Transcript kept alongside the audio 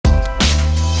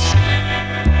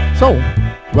So,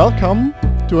 welcome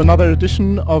to another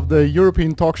edition of the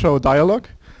European talk show Dialogue.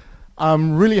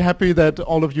 I'm really happy that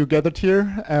all of you gathered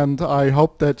here, and I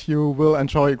hope that you will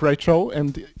enjoy a great show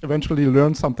and eventually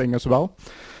learn something as well.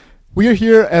 We are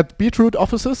here at Beetroot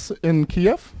offices in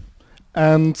Kiev,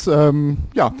 and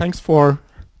thanks for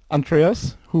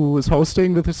Andreas, who is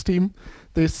hosting with his team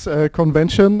this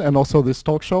convention and also this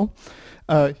talk show.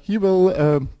 He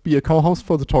will be a co-host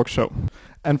for the talk show.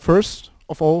 And first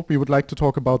of all, we would like to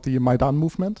talk about the Maidan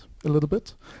movement a little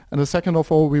bit. And the second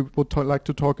of all, we would like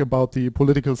to talk about the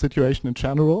political situation in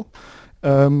general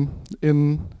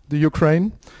in the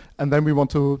Ukraine. And then we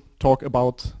want to talk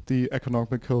about the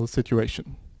economical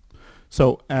situation.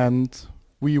 So, and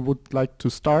we would like to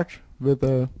start with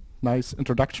a nice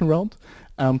introduction round.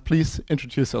 Please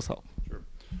introduce yourself.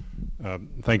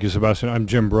 Thank you, Sebastian. I'm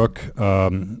Jim Brook.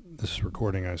 This is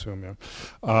recording, I assume, yeah.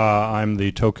 I'm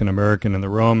the token American in the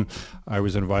room. I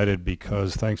was invited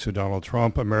because, thanks to Donald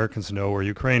Trump, Americans know where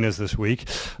Ukraine is this week.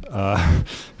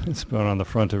 It's been on the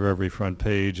front of every front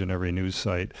page and every news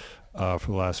site for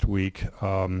the last week.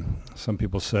 Some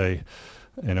people say,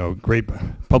 you know, great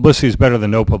publicity is better than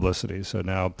no publicity. So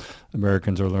now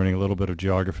Americans are learning a little bit of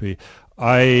geography.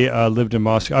 I lived in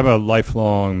Moscow. I'm a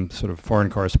lifelong sort of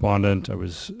foreign correspondent. I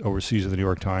was overseas at the New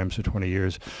York Times for 20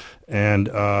 years. And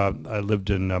I lived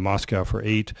in Moscow for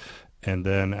 8. And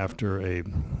then after a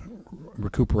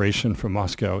recuperation from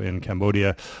Moscow in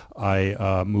Cambodia,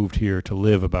 I moved here to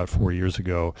live about 4 years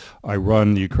ago. I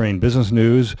run the Ukraine Business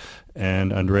News,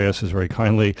 and Andreas has very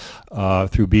kindly,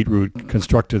 through Beetroot,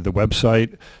 constructed the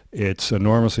website. It's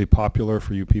enormously popular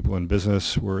for you people in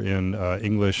business. We're in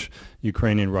English,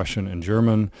 Ukrainian, Russian, and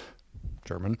German,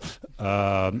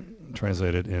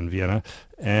 translated in Vienna.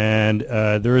 And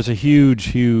there is a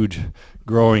huge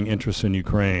growing interest in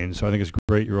Ukraine. So I think it's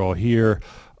great you're all here.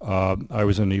 I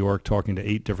was in New York talking to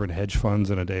 8 different hedge funds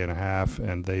in a day and a half,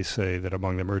 and they say that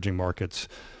among the emerging markets,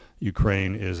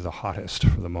 Ukraine is the hottest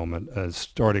for the moment,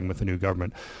 starting with the new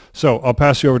government. So I'll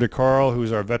pass you over to Carl,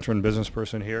 who's our veteran business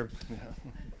person here.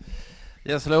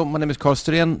 Yes, hello, my name is Carl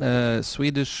Sten,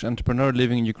 Swedish entrepreneur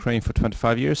living in Ukraine for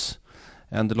 25 years,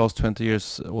 and the last 20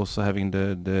 years also having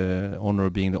the honor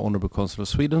of being the Honorable Consul of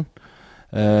Sweden.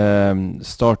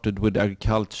 Started with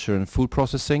agriculture and food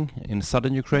processing in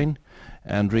southern Ukraine,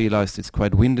 and realized it's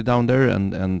quite windy down there,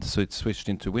 and so it switched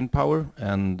into wind power,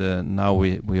 and now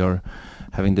we are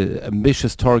having the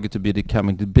ambitious target to be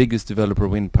becoming the biggest developer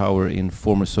of wind power in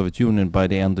former Soviet Union by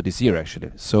the end of this year,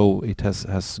 actually. So it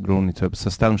has grown into a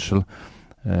substantial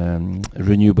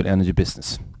renewable energy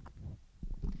business.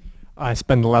 I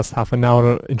spent the last half an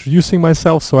hour introducing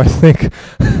myself, so I think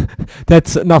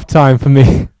that's enough time for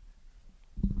me.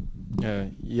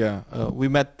 We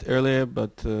met earlier,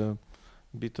 but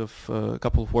bit of a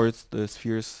couple of words. The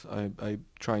spheres I'm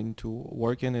trying to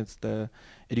work in, it's the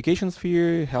education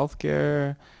sphere,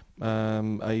 healthcare.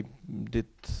 I did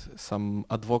some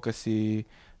advocacy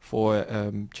for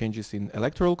changes in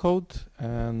electoral code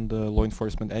and law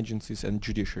enforcement agencies and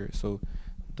judiciary. So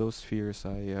those spheres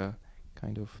I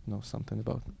kind of know something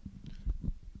about.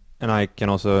 And I can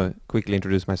also quickly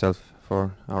introduce myself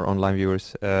for our online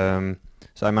viewers.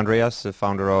 So I'm Andreas, the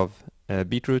founder of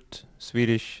Beetroot,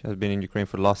 Swedish, has been in Ukraine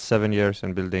for the last 7 years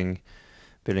and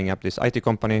building up this IT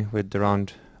company with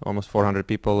around almost 400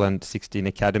 people and 16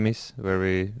 academies, where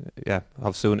we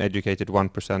have soon educated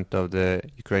 1% of the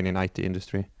Ukrainian IT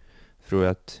industry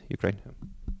throughout Ukraine.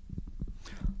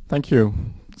 Thank you.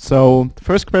 So the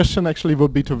first question actually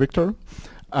would be to Victor.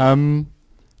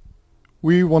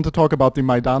 We want to talk about the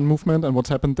Maidan movement and what's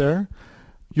happened there.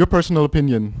 Your personal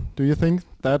opinion, do you think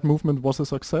that movement was a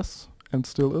success and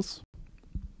still is?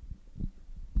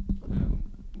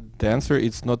 The answer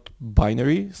is not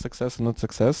binary, success or not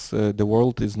success. The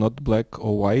world is not black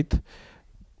or white,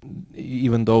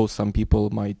 even though some people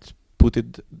might put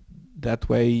it that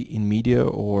way in media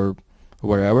or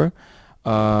wherever.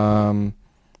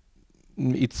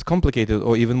 It's complicated,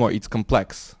 or even more, it's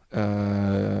complex,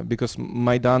 because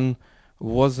Maidan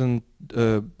wasn't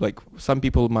like some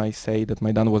people might say that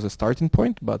Maidan was a starting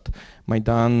point, but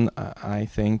Maidan I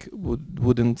think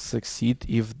wouldn't succeed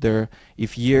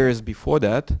if years before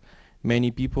that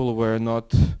many people were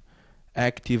not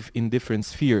active in different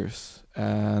spheres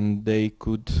and they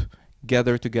could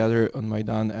gather together on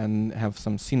Maidan and have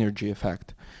some synergy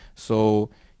effect.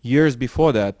 So years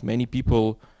before that many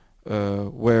people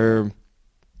were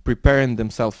preparing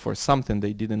themselves for something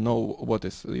they didn't know what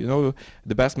is. You know,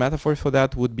 the best metaphor for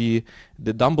that would be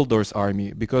the Dumbledore's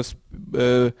army, because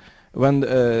when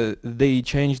they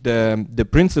changed the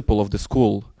principle of the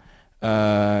school,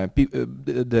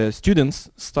 the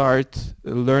students start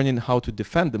learning how to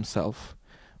defend themselves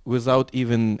without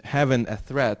even having a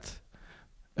threat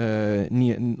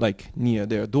near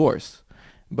their doors.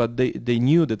 But they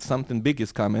knew that something big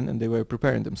is coming, and they were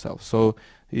preparing themselves. So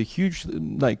a huge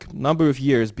number of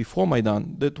years before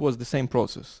Maidan, that was the same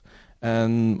process.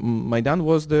 And Maidan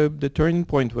was the turning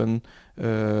point when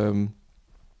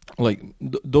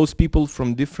those people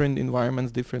from different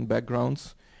environments, different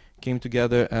backgrounds, came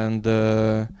together and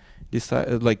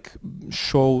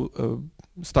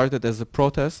started as a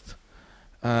protest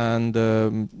and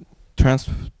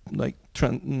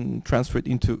transferred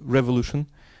into revolution.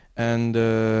 And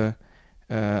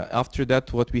after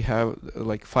that, what we have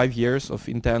 5 years of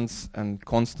intense and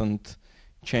constant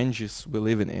changes we're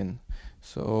living in.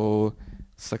 So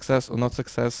success or not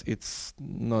success, it's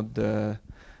not the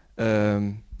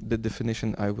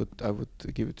definition I would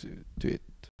give it to it.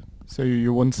 So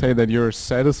you wouldn't say that you're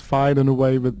satisfied in a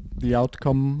way with the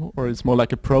outcome, or it's more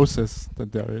like a process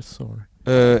that there is, or?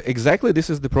 Exactly, this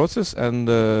is the process, and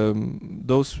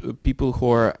those people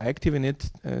who are active in it,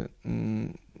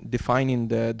 defining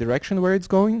the direction where it's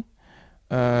going.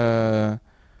 For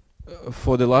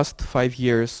the last 5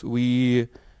 years, we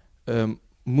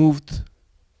moved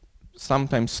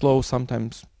sometimes slow,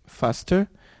 sometimes faster,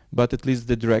 but at least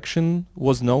the direction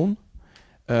was known.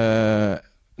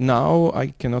 Now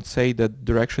I cannot say that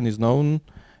direction is known,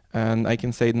 and I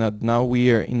can say that now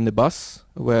we are in the bus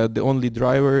where the only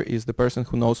driver is the person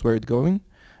who knows where it's going,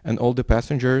 and all the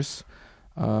passengers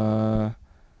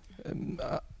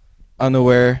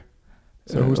unaware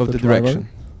of the direction.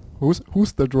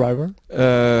 Who's the driver?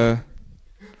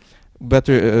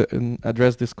 Better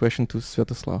address this question to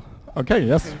Svetoslav. Okay,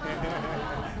 yes.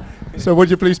 So would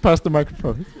you please pass the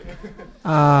microphone?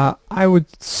 I would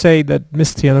say that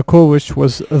Mr. Yanukovych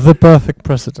was the perfect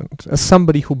president, as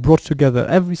somebody who brought together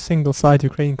every single side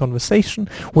Ukrainian conversation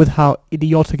with how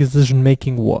idiotic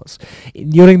decision-making was.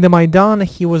 During the Maidan,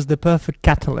 he was the perfect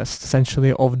catalyst,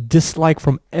 essentially, of dislike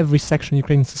from every section of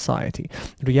Ukrainian society.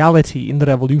 Reality in the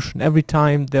revolution, every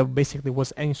time there basically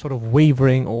was any sort of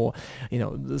wavering or,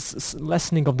 this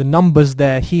lessening of the numbers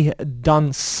there, he had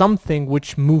done something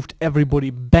which moved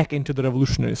everybody back into the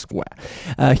revolutionary square.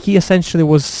 He essentially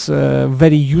was a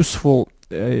very useful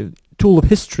tool of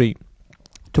history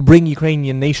to bring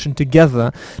Ukrainian nation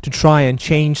together to try and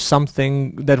change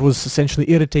something that was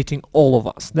essentially irritating all of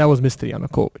us. That was Mr.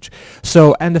 Yanukovych.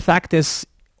 So, and the fact is,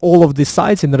 all of the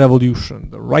sides in the revolution,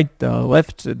 the right, the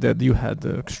left, that you had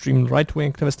the extreme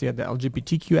right-wing activists, you had the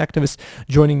LGBTQ activists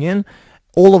joining in,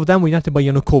 all of them were united by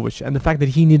Yanukovych, and the fact that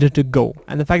he needed to go,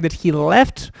 and the fact that he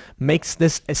left makes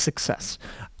this a success.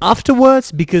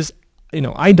 Afterwards, because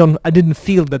I didn't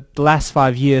feel that the last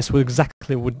 5 years were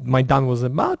exactly what Maidan was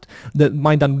about, that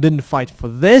Maidan didn't fight for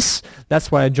this.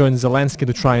 That's why I joined Zelensky,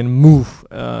 to try and move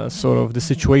sort of the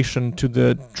situation to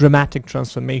the dramatic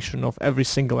transformation of every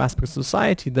single aspect of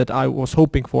society that I was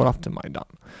hoping for after Maidan.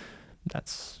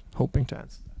 That's hoping to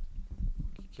answer.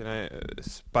 Can I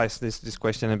spice this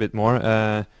question a bit more?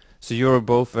 So you're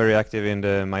both very active in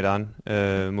the Maidan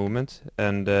movement,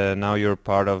 and now you're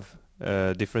part of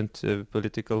different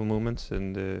political movements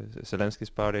in the Zelensky's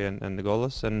party and the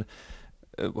Golos. And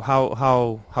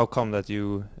how come that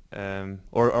you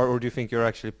or do you think you're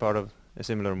actually part of a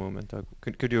similar movement? Or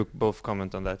could you both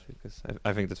comment on that, because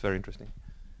I think that's very interesting.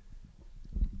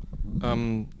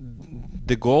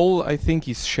 The goal, I think,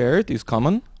 is shared, is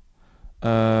common.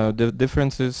 The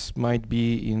differences might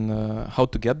be in how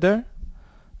to get there,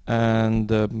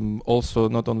 and also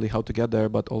not only how to get there,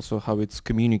 but also how it's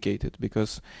communicated,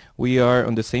 because we are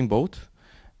on the same boat,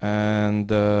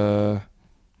 and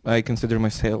I consider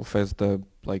myself as the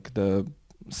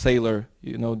sailor,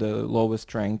 the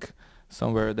lowest rank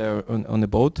somewhere there on the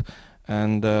boat,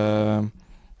 and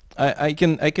I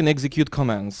can execute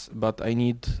commands, but I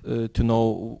need to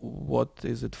know what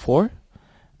is it for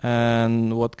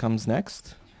and what comes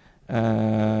next.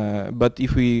 But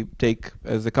if we take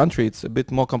as a country, it's a bit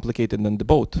more complicated than the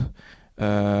boat.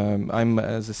 I'm,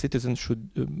 as a citizen, should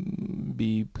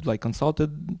be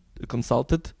consulted.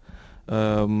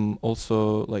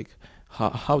 Also,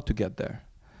 how to get there.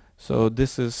 So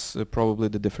this is probably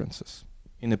the differences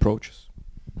in approaches.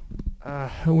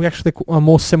 We actually are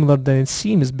more similar than it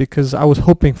seems, because I was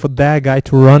hoping for their guy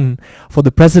to run for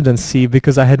the presidency,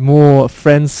 because I had more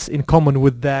friends in common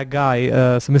with their guy,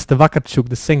 so Mr. Vakarchuk,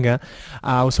 the singer.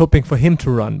 I was hoping for him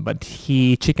to run, but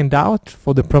he chickened out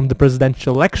from the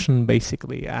presidential election,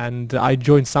 basically, and I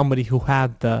joined somebody who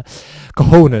had the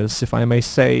cojones, if I may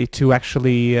say, to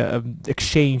actually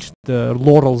exchange the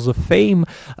laurels of fame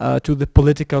to the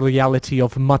political reality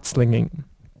of mudslinging.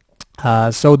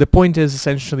 So the point is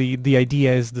essentially the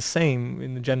idea is the same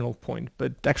in the general point,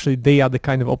 but actually they are the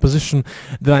kind of opposition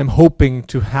that I'm hoping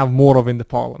to have more of in the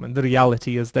parliament. The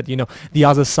reality is that, the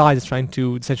other side is trying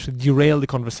to essentially derail the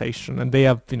conversation, and they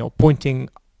are, pointing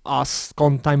us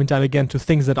time and time again to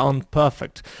things that aren't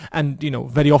perfect. And,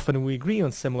 very often we agree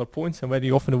on similar points, and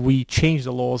very often we change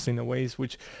the laws in a ways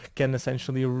which can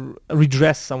essentially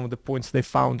redress some of the points they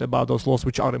found about those laws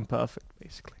which are imperfect,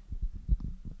 basically.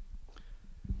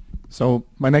 So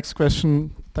my next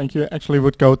question, thank you, actually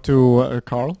would go to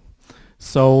Carl.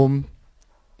 So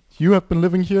you have been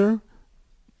living here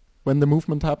when the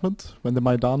movement happened, when the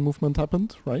Maidan movement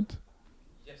happened, right?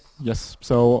 Yes. Yes.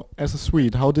 So as a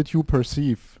Swede, how did you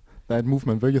perceive that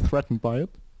movement? Were you threatened by it?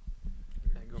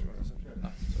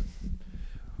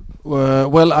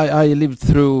 Well, I lived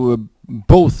through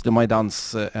both the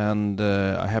Maidans, and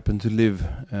I happened to live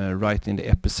right in the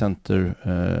epicenter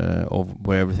of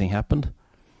where everything happened.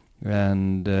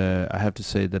 And I have to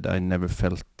say that I never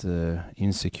felt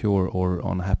insecure or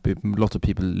unhappy. A lot of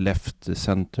people left the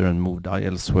center and moved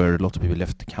elsewhere. A lot of people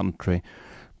left the country.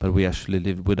 But we actually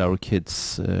lived with our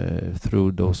kids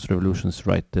through those revolutions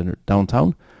right there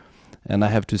downtown. And I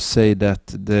have to say that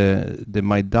the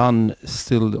Maidan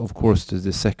still, of course,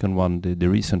 the second one, the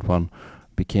recent one,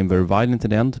 became very violent in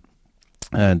the end.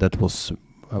 And that was,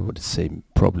 I would say,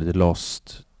 probably the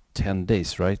last 10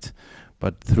 days, right?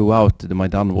 But throughout the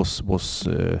Maidan was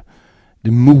the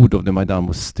mood of the Maidan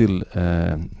was still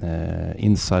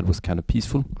inside was kind of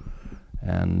peaceful,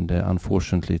 and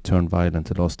unfortunately it turned violent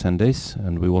the last 10 days,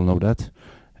 and we all know that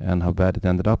and how bad it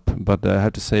ended up. But I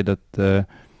have to say that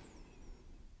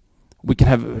we can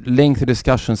have lengthy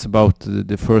discussions about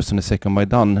the first and the second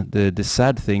Maidan. The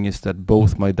sad thing is that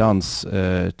both Maidans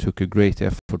took a great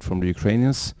effort from the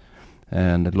Ukrainians,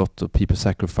 and a lot of people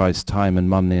sacrificed time and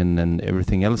money and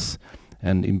everything else.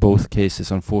 And in both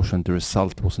cases, unfortunately, the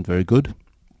result wasn't very good,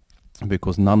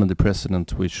 because none of the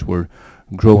presidents which were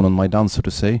grown on Maidan, so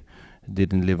to say,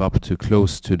 didn't live up to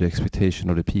close to the expectation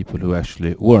of the people who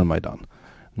actually were on Maidan.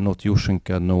 Not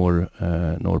Yushchenko nor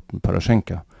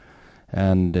Poroshenko.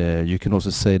 And you can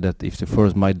also say that if the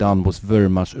first Maidan was very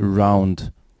much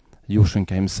around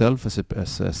Yushchenko himself,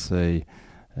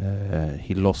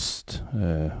 he lost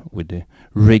with the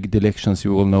rigged elections.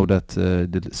 You all know that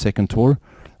the second tour,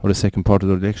 or the second part of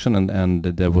the election, and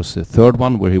there was a third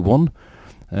one where he won.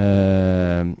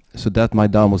 So that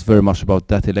Maidan was very much about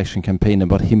that election campaign,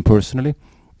 about him personally.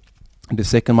 The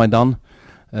second Maidan,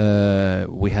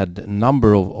 we had a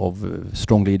number of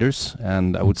strong leaders,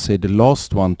 and I would say the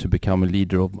last one to become a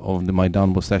leader of the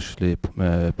Maidan was actually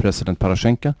President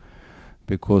Poroshenko,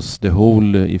 because the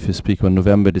whole, if you speak about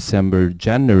November, December,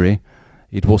 January,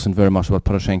 it wasn't very much about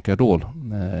Poroshenko at all,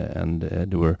 and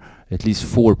there were at least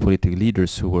 4 political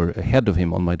leaders who were ahead of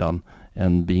him on Maidan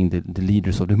and being the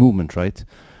leaders of the movement, right?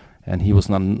 And he was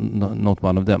not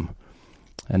one of them.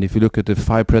 And if you look at the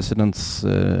 5 presidents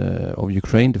of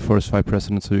Ukraine, the first 5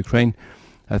 presidents of Ukraine,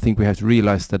 I think we have to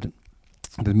realize that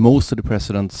most of the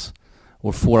presidents,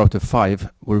 or 4 out of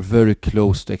 5, were very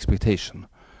close to expectation.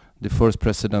 The first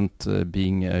president,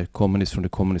 being a communist from the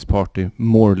Communist Party,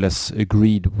 more or less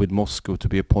agreed with Moscow to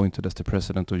be appointed as the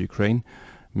president of Ukraine,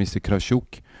 Mr.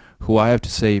 Kravchuk, who I have to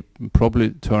say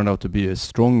probably turned out to be a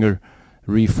stronger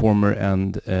reformer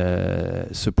and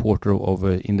supporter of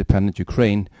independent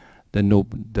Ukraine than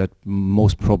that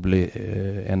most probably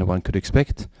anyone could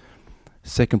expect.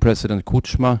 Second president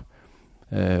Kuchma,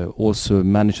 also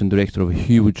managing director of a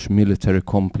huge military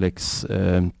complex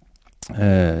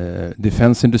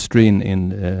defense industry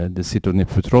in the city of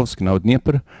Dnipropetrovsk, now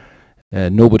Dnieper.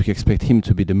 Nobody could expect him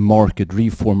to be the market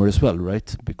reformer as well,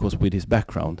 right? Because with his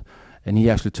background. And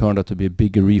he actually turned out to be a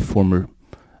bigger reformer,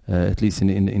 at least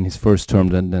in his first term,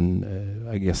 than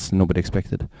I guess anybody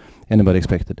expected.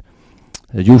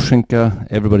 Yushchenko,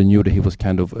 everybody knew that he was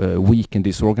kind of weak and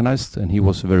disorganized, and he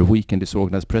was a very weak and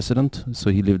disorganized president,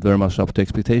 so he lived very much up to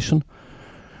expectation.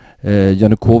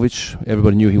 Yanukovych,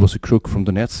 everybody knew he was a crook from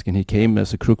Donetsk, and he came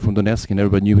as a crook from Donetsk, and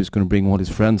everybody knew he was going to bring all his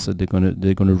friends, that they're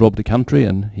going to rob the country,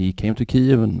 and he came to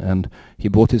Kiev, and he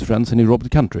brought his friends, and he robbed the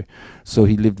country. So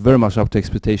he lived very much up to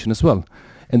expectation as well.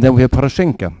 And then we have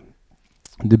Poroshenko,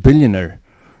 the billionaire.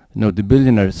 The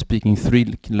billionaire speaking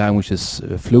 3 languages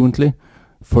fluently.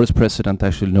 First president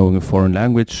actually knowing a foreign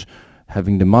language,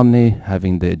 having the money,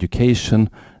 having the education,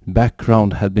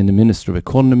 background, had been the Minister of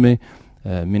Economy,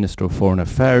 Minister of Foreign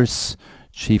Affairs,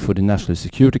 Chief of the National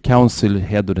Security Council,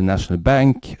 Head of the National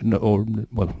Bank,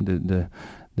 the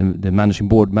Management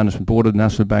Board of the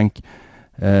National Bank.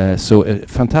 So a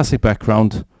fantastic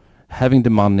background, having the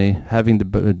money, having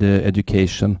the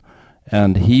education,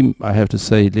 and he, I have to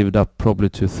say, lived up probably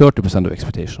to 30% of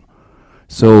expectation.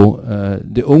 So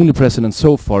the only president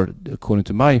so far, according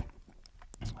to my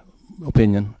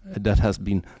opinion, that has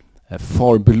been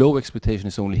far below expectation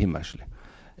is only him, actually.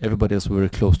 Everybody else very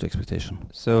close to expectation.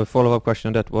 So a follow-up question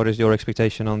on that. What is your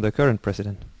expectation on the current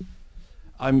president?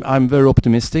 I'm very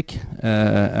optimistic,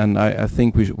 and I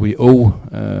think we owe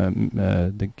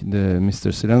the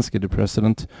Mr. Zelensky, the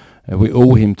president, we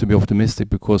owe him to be optimistic,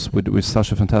 because with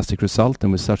such a fantastic result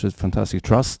and with such a fantastic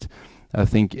trust, I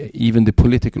think even the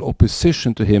political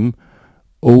opposition to him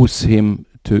owes him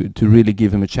to really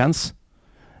give him a chance.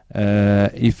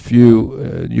 If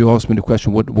you ask me the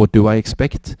question, what do I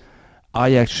expect?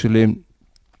 I actually,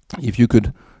 if you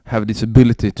could have this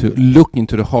ability to look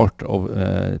into the heart of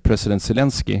President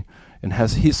Zelensky and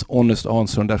has his honest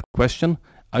answer on that question,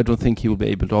 I don't think he will be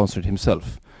able to answer it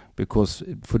himself, because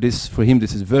for him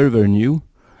this is very, very new.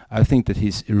 I think that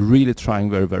he's really trying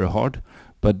very, very hard,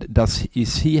 but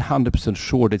is he 100%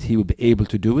 sure that he will be able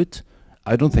to do it?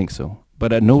 I don't think so.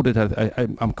 But I know that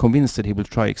I'm convinced that he will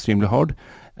try extremely hard,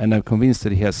 and I'm convinced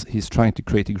that he's trying to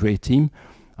create a great team.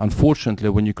 Unfortunately,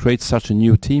 when you create such a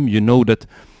new team, you know that,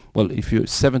 well, if you're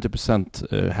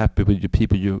 70% happy with the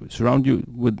people you surround you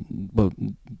with, well,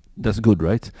 that's good,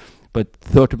 right? But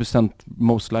 30%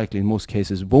 most likely in most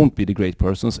cases won't be the great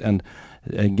persons, and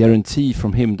a guarantee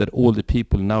from him that all the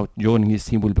people now joining his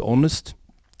team will be honest,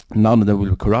 none of them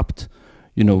will be corrupt.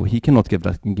 You know, he cannot give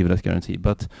that guarantee,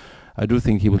 but I do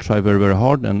think he will try very, very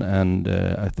hard, and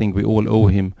I think we all owe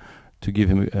him to give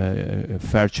him a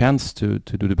fair chance to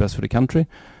do the best for the country.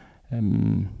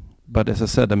 But as I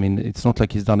said, I mean, it's not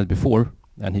like he's done it before,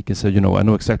 and he can say, you know, I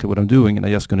know exactly what I'm doing, and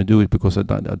I'm just going to do it because I've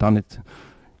done it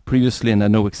previously, and I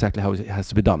know exactly how it has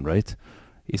to be done, right?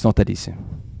 It's not that easy.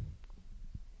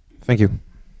 Thank you.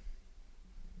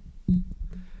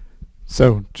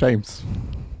 So, James,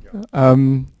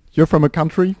 you're from a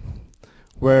country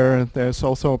where there's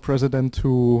also a president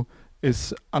who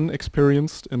is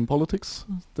unexperienced in politics,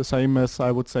 the same as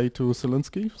I would say to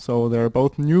Zelensky. So they're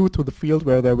both new to the field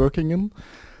where they're working in.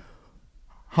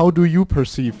 How do you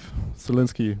perceive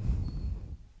Zelensky?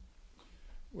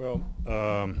 Well,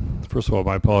 first of all,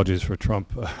 my apologies for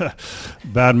Trump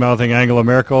bad-mouthing Angela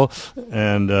Merkel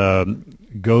and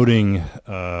goading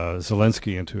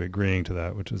Zelensky into agreeing to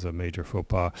that, which is a major faux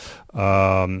pas.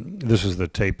 This is the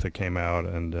tape that came out,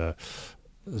 and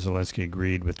Zelensky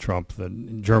agreed with Trump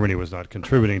that Germany was not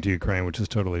contributing to Ukraine, which is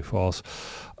totally false.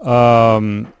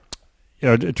 You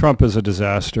know, Trump is a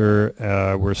disaster.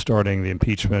 We're starting the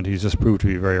impeachment. He's just proved to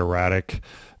be very erratic,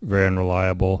 very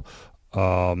unreliable.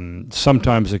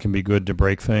 Sometimes it can be good to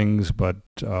break things, but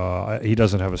he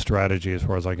doesn't have a strategy as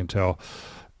far as I can tell,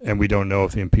 and we don't know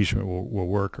if the impeachment will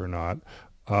work or not.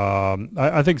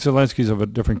 I think Zelensky's of a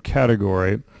different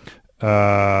category.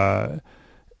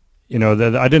 You know,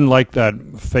 I didn't like that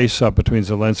face-up between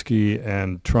Zelensky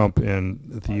and Trump in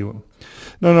the UN.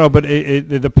 No, but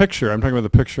the picture, I'm talking about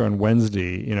the picture on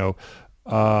Wednesday, you know,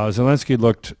 Zelensky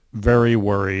looked very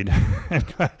worried,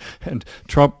 and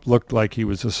Trump looked like he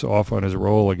was just off on his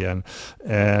roll again,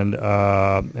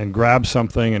 and grabbed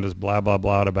something and just blah, blah,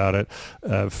 blah about it.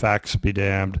 Facts be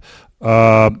damned.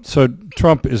 So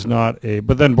Trump is not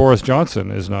but then Boris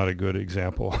Johnson is not a good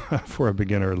example for a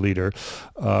beginner leader.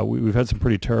 We've had some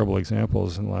pretty terrible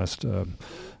examples in the last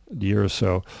year or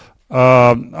so.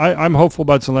 I'm hopeful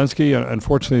about Zelensky.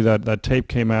 Unfortunately, that tape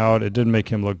came out. It didn't make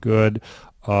him look good.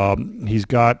 He's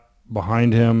got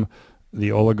behind him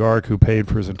the oligarch who paid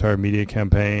for his entire media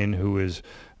campaign, who is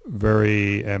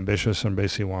very ambitious and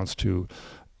basically wants to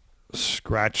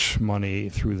scratch money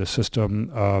through the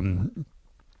system.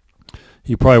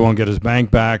 He probably won't get his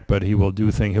bank back, but he will do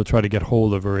things. He'll try to get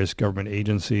hold of various government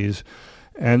agencies.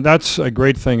 And that's a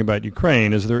great thing about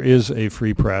Ukraine, is there is a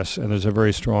free press and there's a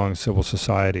very strong civil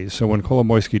society. So when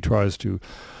Kolomoisky tries to,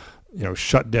 you know,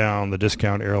 shut down the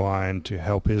discount airline to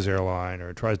help his airline,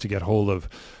 or tries to get hold of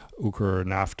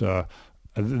Ukr-Nafta,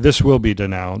 this will be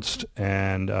denounced,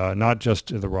 and not just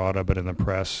in the RADA, but in the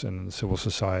press and in the civil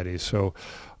society. So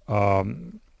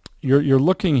you're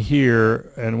looking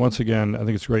here, and once again, I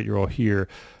think it's great you're all here,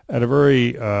 at a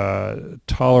very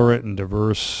tolerant and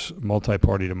diverse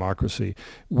multi-party democracy.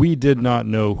 We did not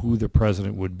know who the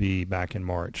president would be back in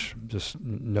March. Just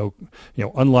no, you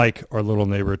know, unlike our little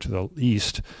neighbor to the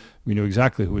east, we knew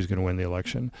exactly who was going to win the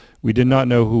election. We did not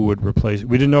know who would replace.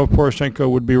 We didn't know if Poroshenko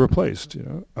would be replaced.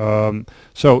 You know,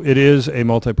 so it is a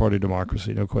multi-party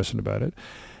democracy, no question about it.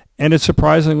 And it's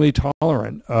surprisingly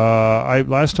tolerant.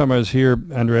 Last time I was here,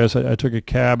 Andreas, I took a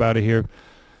cab out of here,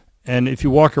 and if you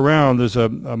walk around, there's a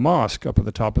mosque up at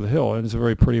the top of the hill, and it's a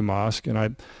very pretty mosque. And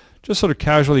I just sort of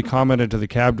casually commented to the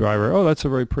cab driver, "Oh, that's a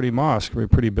very pretty mosque, very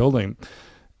pretty building."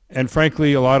 And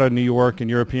frankly, a lot of New York and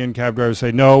European cab drivers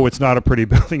say, no, it's not a pretty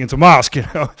building, it's a mosque,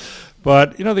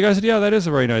 But, the guy said, yeah, that is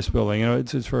a very nice building.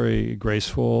 It's very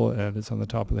graceful, and it's on the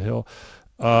top of the hill.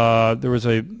 There was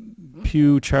a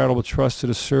Pew Charitable Trust did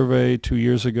a survey 2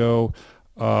 years ago.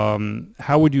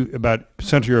 How would you, about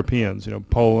Central Europeans,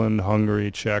 Poland,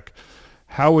 Hungary, Czech,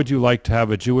 how would you like to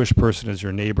have a Jewish person as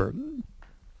your neighbor?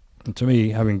 And to me,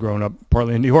 having grown up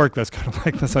partly in New York, that's kind of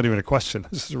like, that's not even a question.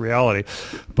 This is a reality.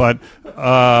 But,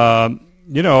 and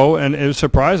it was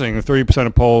surprising. 30%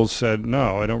 of Poles said,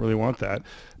 no, I don't really want that.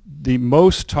 The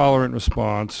most tolerant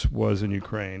response was in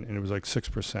Ukraine, and it was like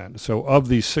 6%. So of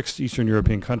these 6 Eastern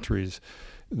European countries,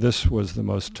 this was the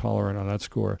most tolerant on that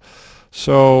score.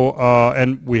 So,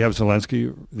 and we have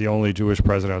Zelensky, the only Jewish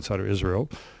president outside of Israel.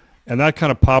 And that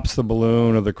kind of pops the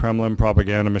balloon of the Kremlin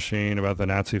propaganda machine about the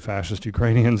Nazi fascist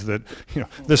Ukrainians that,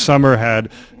 this summer had,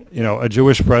 a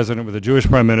Jewish president with a Jewish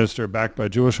prime minister backed by a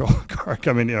Jewish oligarch.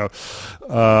 I mean,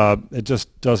 it just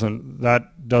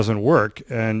doesn't work.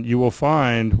 And you will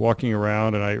find walking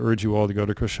around, and I urge you all to go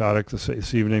to Krashatik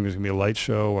this evening. There's going to be a light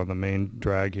show on the main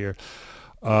drag here.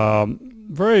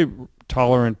 Very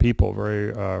tolerant people,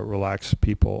 very relaxed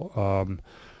people.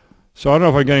 So I don't know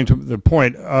if I'm getting to the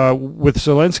point. With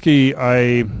Zelensky,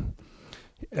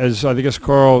 as I think as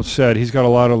Carl said, he's got a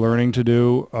lot of learning to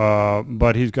do,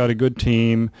 but he's got a good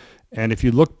team. And if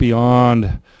you look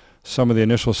beyond some of the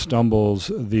initial stumbles,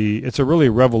 it's a really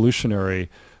revolutionary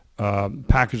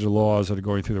package of laws that are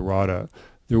going through the Rada.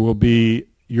 There will be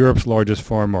Europe's largest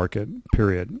farm market,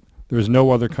 period. There is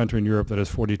no other country in Europe that has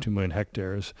 42 million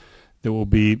hectares. There will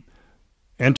be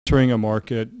entering a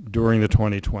market during the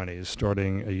 2020s,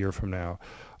 starting a year from now.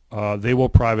 They will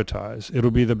privatize.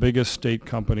 It'll be the biggest state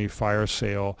company fire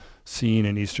sale seen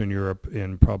in Eastern Europe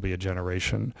in probably a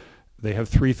generation. They have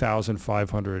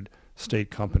 3,500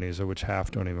 state companies, of which half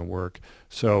don't even work.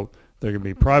 So they're going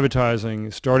to be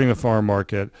privatizing, starting the farm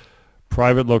market,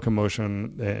 private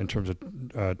locomotion in terms of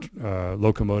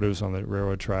locomotives on the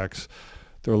railroad tracks.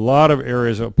 There are a lot of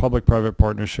areas of public-private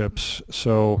partnerships.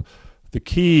 So the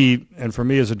key, and for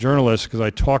me as a journalist, because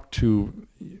I talk to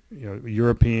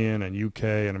European and UK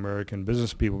and American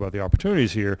business people about the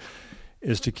opportunities here,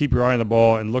 is to keep your eye on the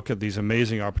ball and look at these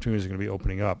amazing opportunities that are going to be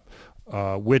opening up,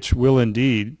 which will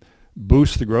indeed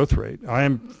boost the growth rate. I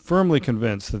am firmly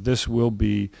convinced that this will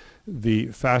be the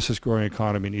fastest growing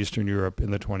economy in Eastern Europe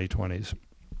in the 2020s.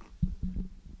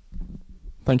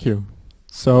 Thank you.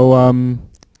 So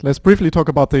let's briefly talk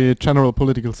about the general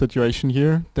political situation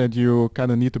here, that you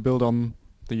kind of need to build on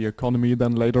the economy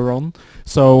then later on.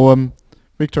 So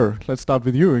Victor, let's start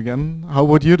with you again. How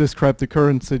would you describe the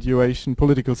current situation,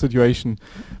 political situation?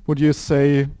 Would you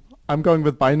say, I'm going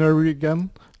with binary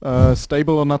again,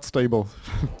 stable or not stable?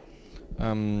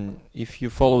 If you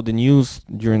follow the news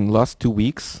during the last 2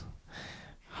 weeks,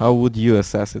 how would you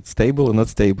assess it, stable or not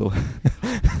stable?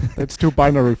 It's too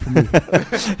binary for me.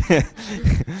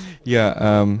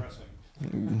 Yeah.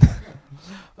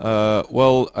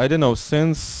 Well, I don't know.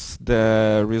 Since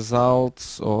the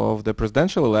results of the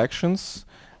presidential elections,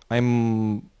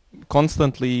 I'm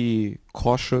constantly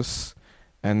cautious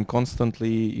and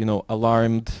constantly,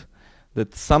 alarmed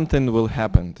that something will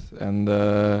happen,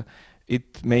 and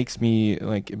it makes me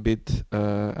like a bit,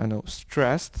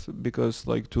 stressed, because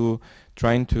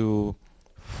trying to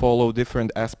follow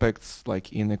different aspects,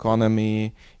 like in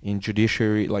economy, in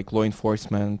judiciary, like law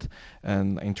enforcement,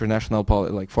 and international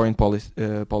foreign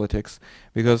politics,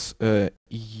 because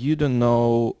you don't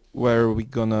know where we're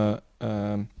gonna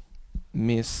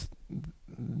miss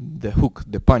the hook,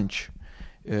 the punch,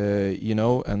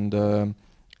 and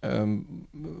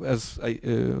as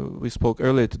we spoke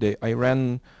earlier today, I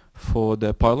ran for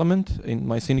the parliament in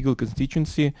my single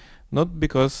constituency, not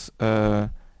because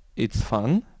it's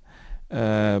fun,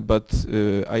 but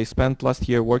I spent last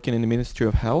year working in the Ministry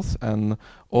of Health, and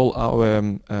all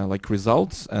our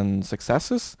results and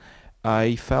successes,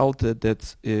 I felt that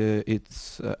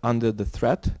it's under the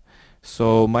threat.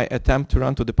 So my attempt to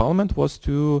run to the parliament was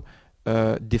to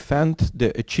defend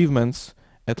the achievements,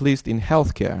 at least in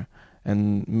healthcare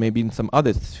and maybe in some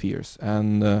other spheres,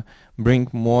 and bring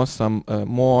more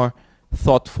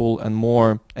thoughtful and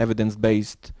more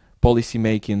evidence-based policy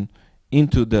making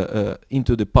into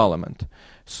the parliament.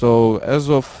 So as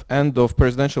of end of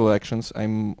presidential elections,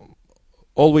 I'm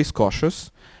always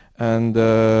cautious, and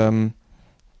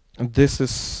this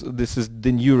is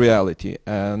the new reality,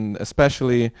 and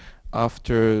especially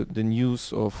after the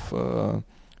news of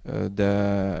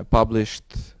the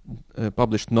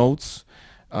published notes,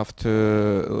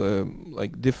 after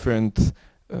different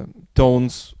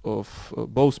tones of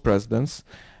both presidents,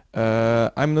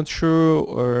 I'm not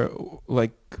sure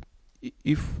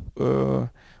if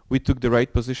we took the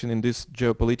right position in this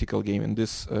geopolitical game, in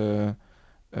this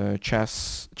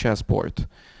chessboard.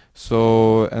 So,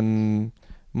 and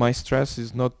my stress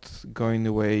is not going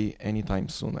away anytime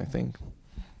soon, I think.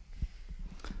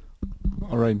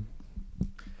 All right.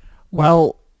 Well,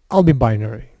 I'll be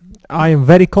binary. I am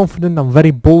very confident, I'm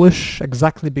very bullish,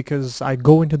 exactly because I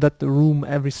go into that room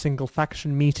every single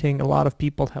faction meeting. A lot of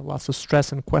people have lots of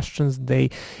stress and questions. They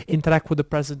interact with the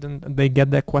president and they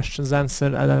get their questions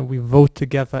answered, and then we vote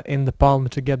together in the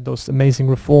parliament to get those amazing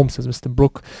reforms, as Mr.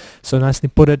 Brook so nicely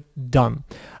put it, done.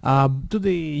 To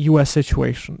the US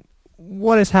situation.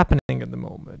 What is happening at the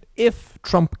moment? If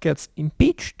Trump gets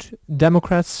impeached,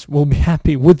 Democrats will be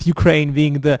happy with Ukraine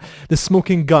being the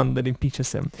smoking gun that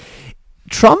impeaches him.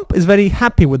 Trump is very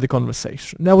happy with the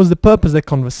conversation. That was the purpose of the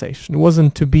conversation. It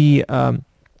wasn't to be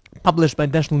published by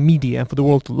national media and for the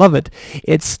world to love it.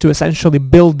 It's to essentially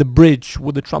build the bridge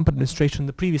with the Trump administration.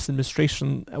 The previous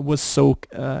administration was so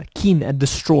keen at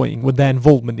destroying with their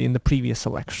involvement in the previous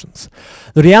elections.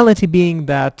 The reality being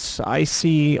that I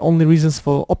see only reasons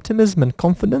for optimism and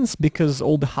confidence, because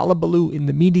all the hullabaloo in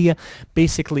the media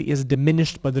basically is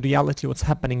diminished by the reality of what's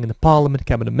happening in the parliament,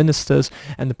 cabinet ministers,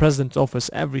 and the president's office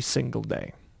every single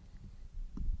day.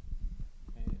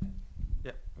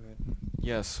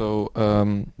 Yeah, so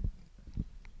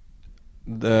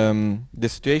the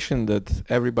situation that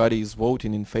everybody is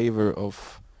voting in favor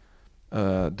of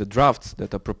the drafts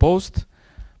that are proposed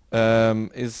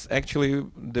is actually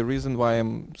the reason why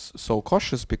I'm so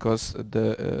cautious, because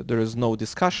there is no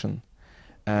discussion,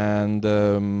 and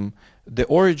the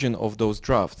origin of those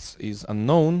drafts is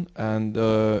unknown, and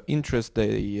interest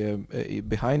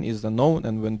behind is unknown,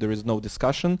 and when there is no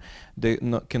discussion, there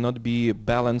cannot be a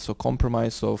balance or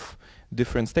compromise of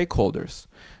different stakeholders.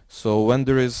 So when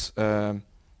there is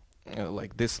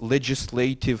like this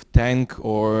legislative tank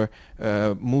or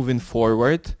moving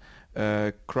forward,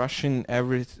 crushing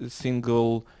every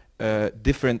single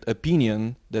different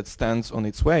opinion that stands on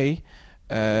its way,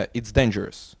 it's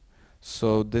dangerous.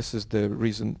 So this is the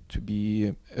reason to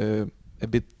be a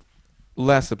bit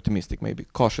less optimistic, maybe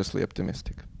cautiously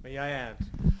optimistic. May I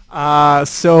add?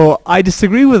 So I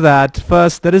disagree with that.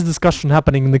 First, there is discussion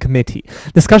happening in the committee.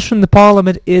 Discussion in the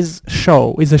parliament is a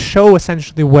show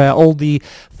essentially where all the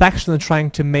factions are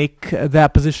trying to make their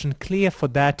position clear for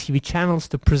their TV channels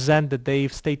to present that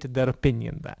they've stated their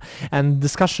opinion there. And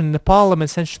discussion in the parliament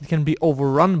essentially can be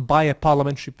overrun by a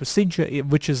parliamentary procedure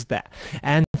which is there.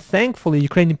 And thankfully,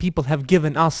 Ukrainian people have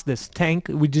given us this tank.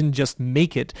 We didn't just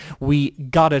make it. We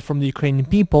got it from the Ukrainian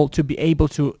people to be able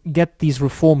to get these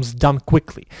reforms done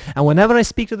quickly. And whenever I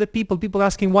speak to the people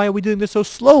asking, why are we doing this so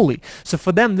slowly? So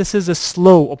for them, this is a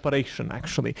slow operation,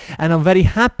 actually. And I'm very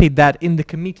happy that in the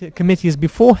committees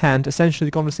beforehand, essentially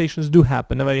the conversations do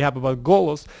happen. I'm very happy about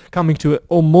Golos coming to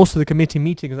most of the committee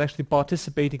meetings, actually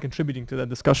participating, contributing to that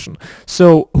discussion.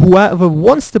 So whoever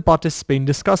wants to participate and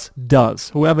discuss does.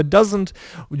 Whoever doesn't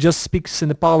just speaks in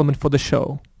the parliament for the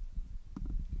show.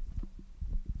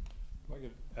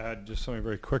 Add just something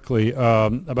very quickly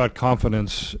about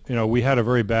confidence. You know, we had a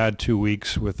very bad 2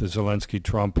 weeks with the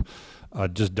Zelensky-Trump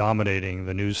just dominating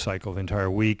the news cycle the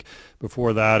entire week.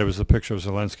 Before that, it was the picture of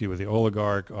Zelensky with the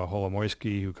oligarch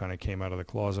Holomoisky, who kind of came out of the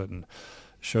closet and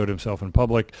showed himself in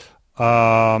public.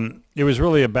 It was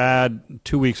really a bad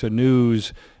 2 weeks of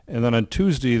news. And then on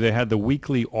Tuesday, they had the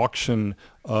weekly auction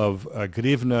of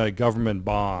hryvnia government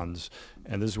bonds.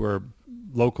 And this is where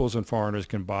locals and foreigners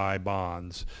can buy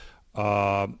bonds.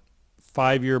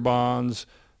 5-year bonds.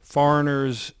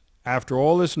 Foreigners, after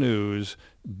all this news,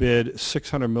 bid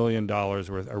 $600 million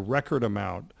worth, a record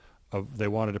amount of they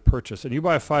wanted to purchase. And you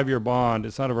buy a 5-year bond,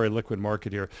 it's not a very liquid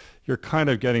market here. You're kind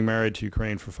of getting married to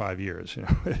Ukraine for 5 years. You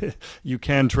know, you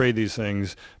can trade these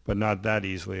things, but not that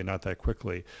easily and not that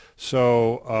quickly.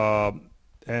 So,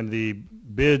 and the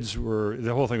bids were,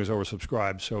 the whole thing was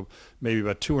oversubscribed. So maybe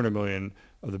about 200 million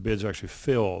of the bids are actually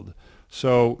filled.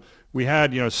 So we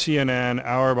had, you know, CNN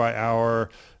hour by hour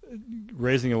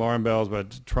raising alarm bells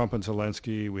about Trump and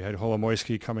Zelensky. We had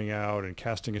Holomoisky coming out and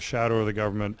casting a shadow over the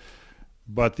government.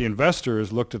 But the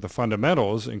investors looked at the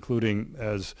fundamentals, including,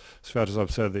 as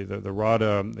Sviatoslav said, the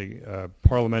Rada, the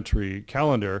parliamentary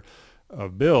calendar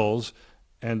of bills,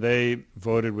 and they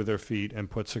voted with their feet and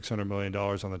put $600 million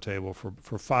on the table for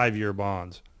 5-year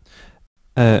bonds.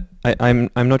 I'm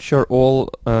not sure all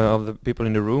of the people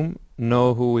in the room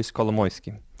know who is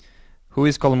Kolomoisky. Who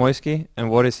is Kolomoisky, and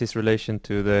what is his relation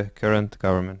to the current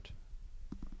government?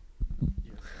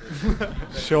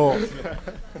 Sure.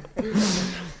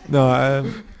 No,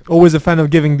 I'm always a fan of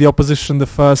giving the opposition the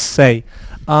first say.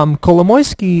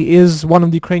 Kolomoisky is one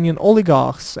of the Ukrainian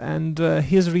oligarchs, and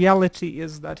his reality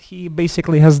is that he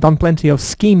basically has done plenty of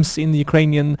schemes in the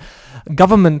Ukrainian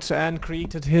government and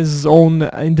created his own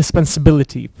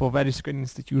indispensability for various Ukrainian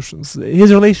institutions.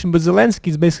 His relation with Zelensky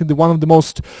is basically one of the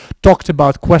most talked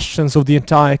about questions of the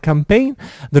entire campaign.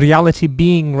 The reality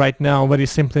being right now, very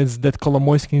simply, is that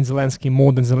Kolomoisky needs Zelensky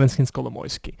more than Zelensky needs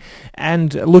Kolomoisky.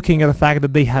 And looking at the fact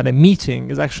that they had a meeting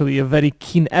is actually a very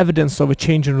keen evidence of a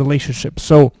change in relationship.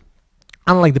 So,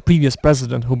 unlike the previous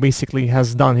president, who basically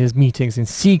has done his meetings in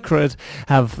secret,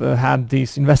 have had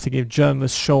these investigative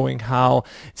journalists showing how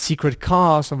secret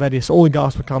cars of various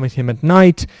oligarchs were coming to him at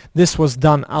night, this was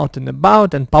done out and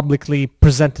about and publicly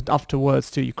presented afterwards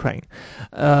to Ukraine.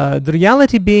 The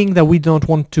reality being that we don't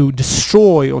want to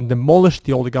destroy or demolish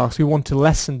the oligarchs, we want to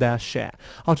lessen their share.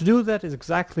 How to do that is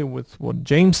exactly with what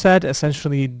James said,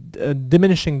 essentially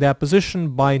diminishing their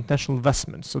position by international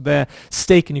investment. So their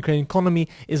stake in Ukrainian economy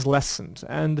is lessened.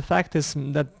 And the fact is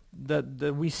that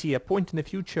we see a point in the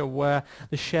future where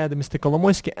the share that Mr.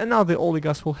 Kolomoisky and other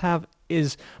oligarchs will have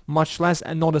is much less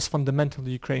and not as fundamental to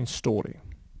the Ukraine story.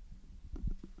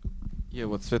 Yeah,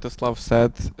 what Svetoslav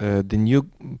said, the new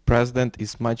president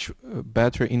is much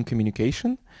better in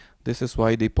communication. This is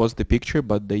why they post the picture,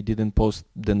 but they didn't post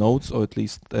the notes or at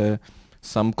least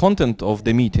some content of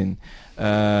the meeting.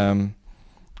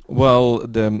 Well,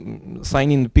 the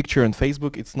signing the picture on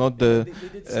Facebook, it's not the...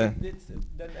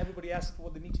 Then everybody asked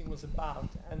what the meeting was about,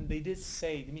 and they did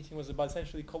say the meeting was about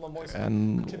essentially Kolomoisky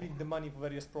contributing the money for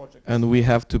various projects. And we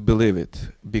have to believe it,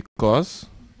 because...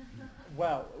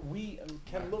 Well, we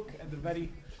can look at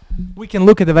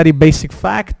the very basic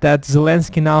fact that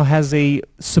Zelensky now has a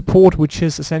support which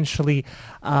is essentially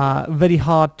very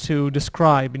hard to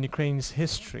describe in Ukraine's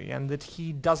history, and that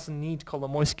he doesn't need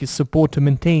Kolomoisky's support to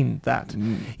maintain that.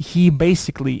 He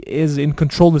basically is in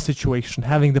control of the situation,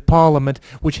 having the parliament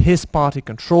which his party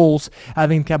controls,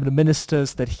 having cabinet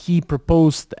ministers that he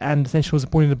proposed and essentially was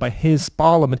appointed by his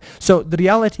parliament. So the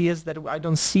reality is that I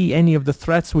don't see any of the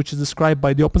threats which is described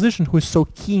by the opposition, who is so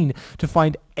keen to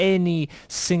find any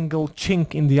single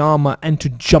chink in the armor and to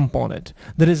jump on it.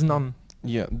 There is none.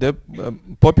 Yeah, the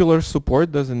popular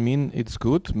support doesn't mean it's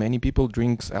good. Many people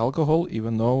drink alcohol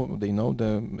even though they know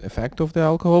the effect of the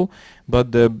alcohol.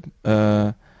 But the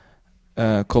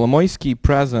Kolomoisky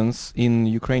presence in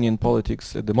Ukrainian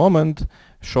politics at the moment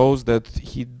shows that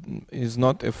he is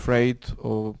not afraid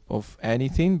of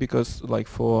anything, because like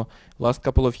for last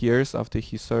couple of years after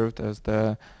he served as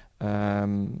the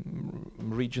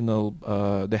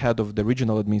the head of the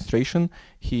regional administration,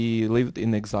 he lived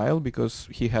in exile because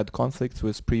he had conflicts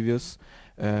with previous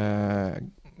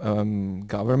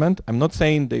government. I'm not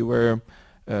saying they were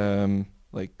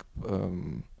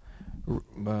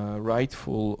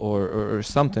rightful or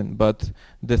something, but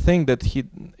the thing that he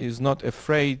is not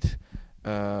afraid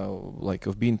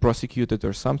of being prosecuted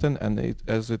or something, and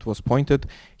as it was pointed,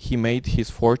 he made his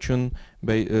fortune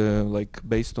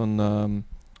based on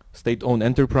state-owned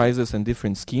enterprises and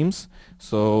different schemes.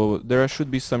 So there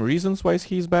should be some reasons why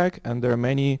he is back, and there are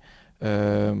many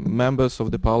members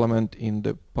of the parliament in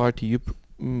the party you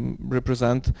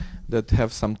represent that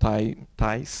have some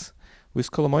ties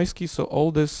with Kolomoisky. So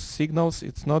all these signals,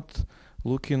 it's not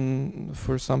looking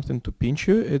for something to pinch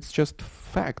you, it's just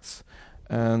facts.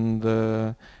 And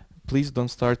please don't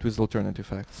start with alternative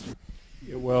facts.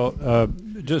 Yeah, well,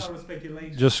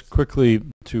 just quickly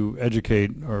to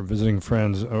educate our visiting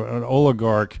friends, an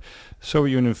oligarch,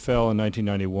 Soviet Union fell in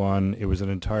 1991. It was an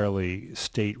entirely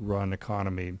state-run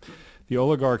economy. The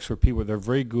oligarchs were people, they're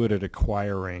very good at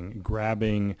acquiring,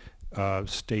 grabbing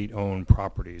state-owned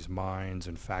properties, mines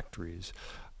and factories.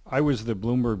 I was the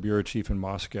Bloomberg bureau chief in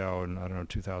Moscow in,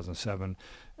 2007,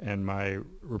 and my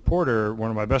reporter,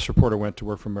 one of my best reporter, went to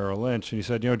work for Merrill Lynch, and he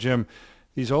said, Jim,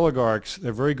 these oligarchs,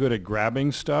 they're very good at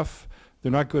grabbing stuff.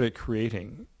 They're not good at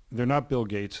creating. They're not Bill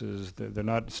Gateses. They're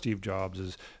not Steve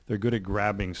Jobses. They're good at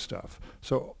grabbing stuff.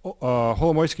 So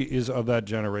Kolomoisky is of that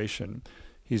generation.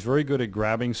 He's very good at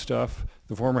grabbing stuff.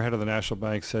 The former head of the National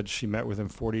Bank said she met with him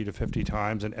 40 to 50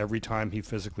 times, and every time he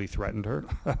physically threatened her.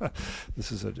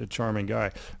 This is a charming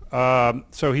guy.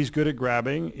 So he's good at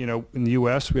grabbing. In the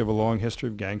U.S., we have a long history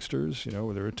of gangsters,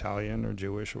 whether Italian or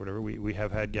Jewish or whatever. We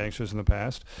have had gangsters in the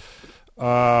past.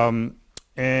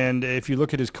 And if you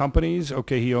look at his companies,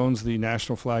 okay, he owns the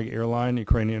national flag airline,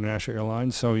 Ukrainian International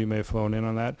Airlines, so you may have flown in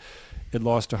on that. It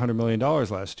lost $100 million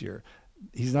last year.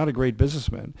 He's not a great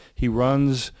businessman. He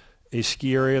runs a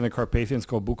ski area in the Carpathians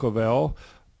called Bukovel.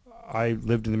 I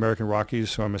lived in the American Rockies,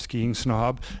 so I'm a skiing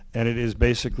snob, and it is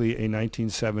basically a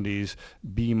 1970s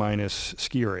B-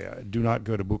 ski area. Do not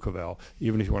go to Bukovel,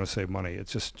 even if you want to save money.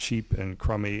 It's just cheap and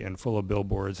crummy and full of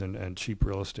billboards and cheap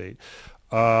real estate.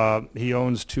 He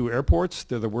owns 2 airports.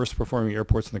 They're the worst performing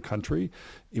airports in the country,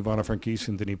 Ivano-Frankivsk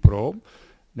and Dnipro.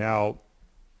 Now,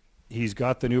 he's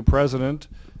got the new president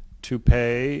to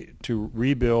pay to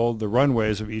rebuild the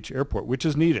runways of each airport, which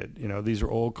is needed. You know, these are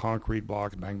old concrete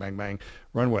blocks, bang, bang, bang,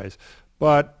 runways.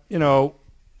 But, you know,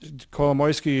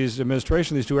 Kolomoisky's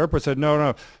administration, these 2 airports said,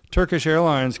 no, Turkish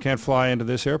Airlines can't fly into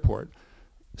this airport.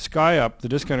 SkyUp, the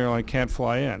discount airline, can't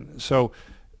fly in. So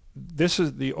this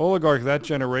is the oligarch of that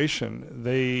generation.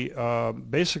 They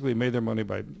basically made their money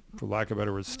by, for lack of a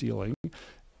better word, stealing,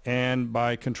 and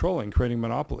by controlling, creating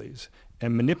monopolies,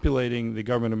 and manipulating the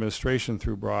government administration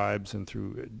through bribes and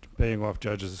through paying off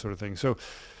judges and sort of thing. So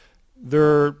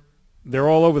they're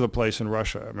all over the place in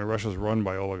Russia. I mean, Russia's run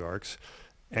by oligarchs,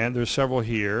 and there's several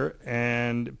here,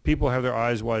 and people have their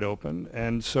eyes wide open.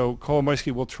 And so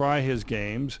Kolomoisky will try his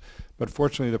games, but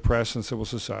fortunately the press and civil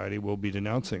society will be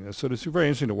denouncing this. So it's very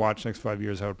interesting to watch next 5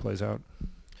 years how it plays out.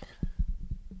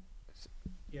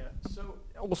 Yeah, so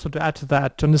also to add to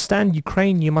that, to understand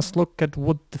Ukraine, you must look at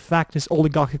what the fact is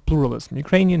oligarchic pluralism.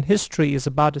 Ukrainian history is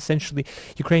about essentially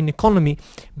Ukrainian economy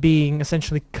being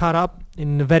essentially cut up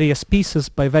in various pieces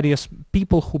by various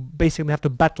people who basically have to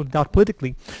battle it out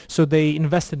politically. So they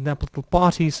invested in their political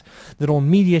parties, their own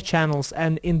media channels,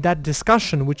 and in that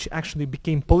discussion, which actually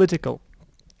became political,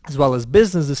 as well as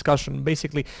business discussion,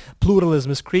 basically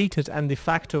pluralism is created and de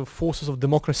facto forces of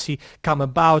democracy come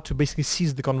about to basically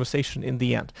seize the conversation in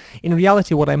the end. In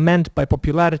reality, what I meant by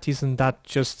popularity isn't that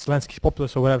just Zelensky's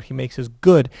populist or whatever he makes is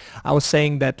good. I was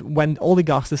saying that when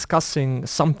oligarchs discussing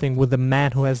something with a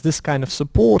man who has this kind of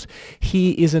support,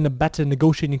 he is in a better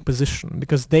negotiating position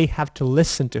because they have to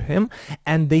listen to him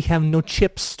and they have no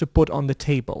chips to put on the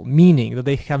table, meaning that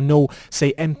they have no,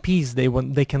 say, MPs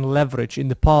they can leverage in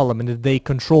the parliament if they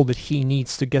control that he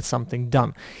needs to get something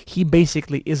done. He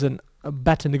basically is in a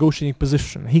better negotiating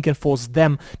position. He can force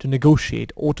them to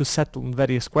negotiate or to settle on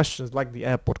various questions, like the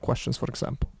airport questions, for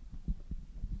example.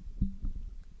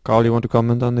 Carl, you want to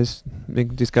comment on this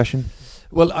big discussion?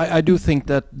 Well, I do think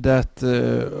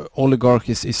that oligarch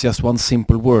is just one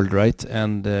simple word, right?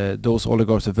 And those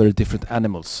oligarchs are very different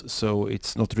animals. So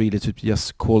it's not really to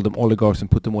just call them oligarchs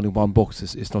and put them all in one box.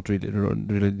 It's not really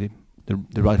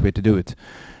the right way to do it.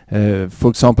 For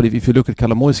example, if you look at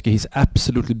Kolomoisky, his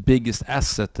absolutely biggest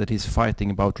asset that he's fighting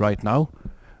about right now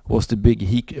was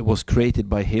was created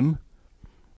by him.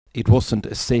 It wasn't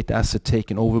a state asset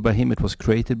taken over by him. It was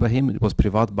created by him. It was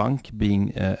Privatbank,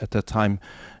 being at that time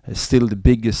still the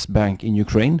biggest bank in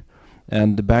Ukraine,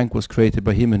 and the bank was created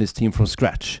by him and his team from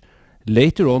scratch.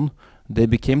 Later on, they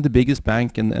became the biggest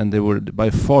bank, and they were by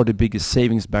far the biggest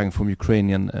savings bank from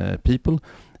Ukrainian people.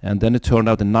 And then it turned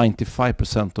out that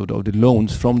 95% of the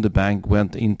loans from the bank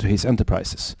went into his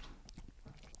enterprises.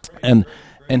 And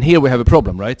here we have a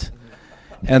problem, right?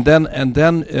 And then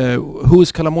who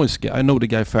is Kolomoisky? I know the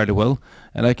guy fairly well,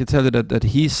 and I can tell you that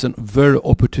he's a very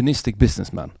opportunistic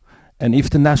businessman. And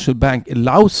if the national bank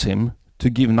allows him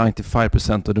to give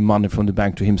 95% of the money from the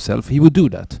bank to himself, he would do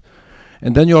that.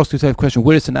 And then you ask yourself the question,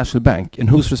 where is the national bank and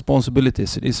whose responsibility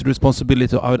is it? Is it the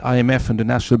responsibility of IMF and the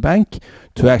national bank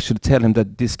to actually tell him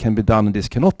that this can be done and this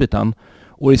cannot be done?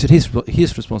 Or is it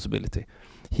his responsibility?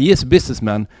 He is a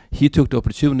businessman, he took the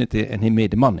opportunity and he made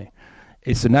the money.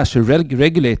 It's the national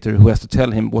regulator who has to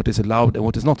tell him what is allowed and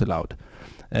what is not allowed.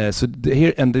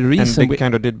 The reason we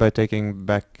kind of did by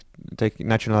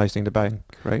nationalizing the bank,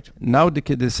 right? Now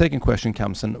the second question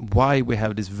comes, and why we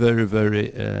have this very,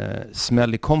 very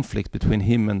smelly conflict between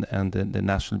him and the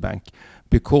national bank,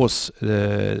 because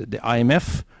the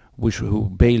IMF, who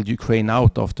bailed Ukraine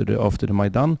out after the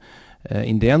Maidan,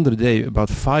 in the end of the day, about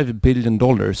 $5 billion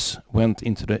went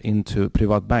into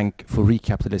Privatbank for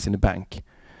recapitalizing the bank,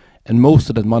 and most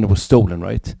of that money was stolen,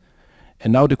 right?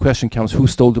 And now the question comes, who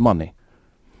stole the money?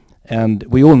 And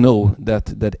we all know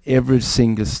that every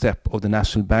single step of the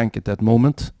national bank at that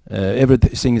moment, every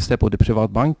single step of the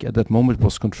Privatbank at that moment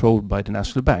was controlled by the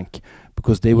national bank,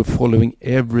 because they were following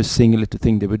every single little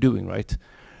thing they were doing, right?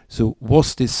 So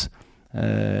was this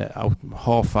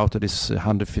half out of this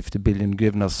 150 billion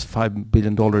given us $5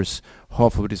 billion,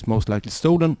 half of it is most likely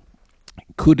stolen?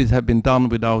 Could it have been done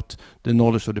without the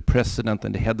knowledge of the president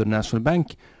and the head of the national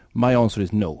bank? My answer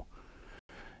is no.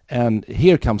 And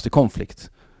here comes the conflict.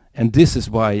 And this is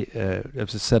why,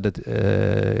 as I said, that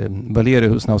Valeria,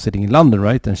 who's now sitting in London,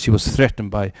 right, and she was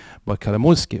threatened by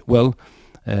Kolomoisky. Well,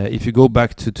 if you go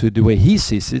back to the way he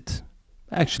sees it,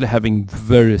 actually having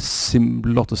very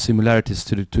lot of similarities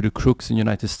to the crooks in the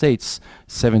United States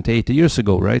 70, 80 years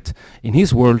ago, right? In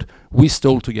his world, we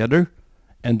stole together,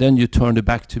 and then you turned it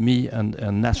back to me and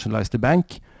nationalized the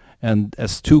bank, and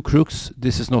as two crooks,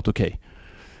 this is not okay.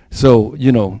 So,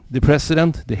 you know, the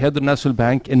president, the head of the National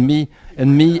Bank, and me,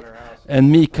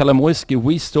 Kolomoisky,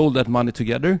 we stole that money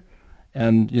together,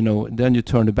 and, you know, then you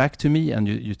turn it back to me, and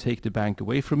you take the bank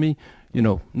away from me, you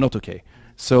know, not okay.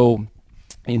 So,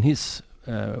 in his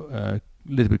little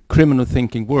bit criminal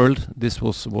thinking world, this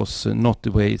was not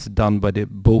the way it's done by the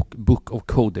book of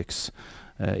Codex,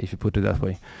 if you put it that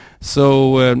way.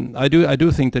 So I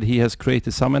do think that he has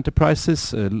created some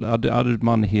enterprises. Other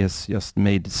money he has just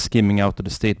made skimming out of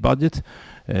the state budget.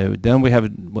 Then we have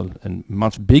a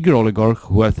much bigger oligarch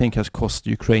who I think has cost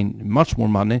Ukraine much more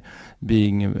money,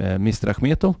 being Mr.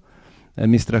 Akhmetov.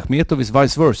 And Mr. Akhmetov is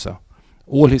vice versa.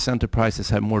 All his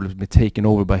enterprises have more or less been taken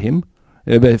over by him.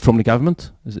 From the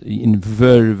government in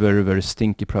very, very, very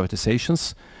stinky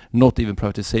privatizations. Not even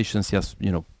privatizations, just,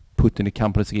 you know, putting the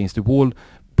companies against the wall,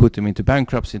 put them into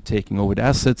bankruptcy, taking over the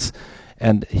assets.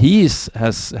 And he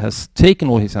has taken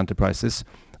all his enterprises,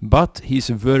 but he's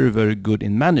very, very good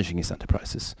in managing his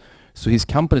enterprises. So his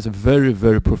companies are very,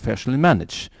 very professionally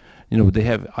managed. You know, they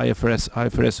have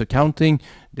IFRS accounting,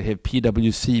 they have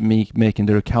PwC making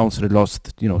their accounts for the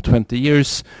last, 20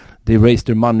 years. They raised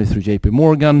their money through JP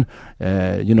Morgan.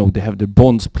 They have their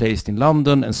bonds placed in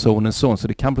London, and so on and so on. So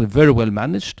the company is very well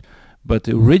managed, but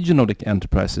the original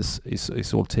enterprises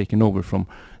is all taken over from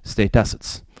state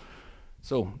assets.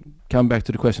 So, come back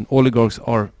to the question. Oligarchs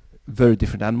are very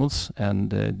different animals,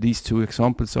 and these two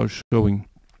examples are showing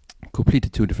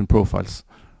completely two different profiles.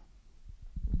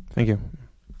 Thank you.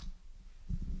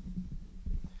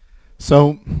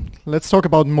 So, let's talk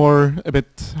about a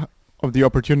bit of the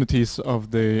opportunities of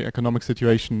the economic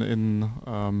situation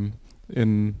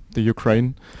in the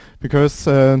Ukraine, because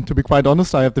to be quite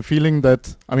honest, I have the feeling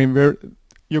that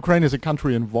Ukraine is a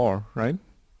country in war, right?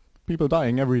 People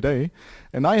dying every day,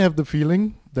 and I have the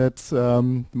feeling that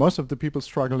most of the people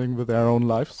struggling with their own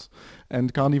lives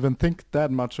and can't even think that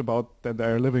much about that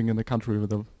they're living in a country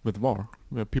with war,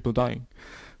 where people dying.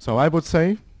 So I would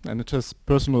say, and it's just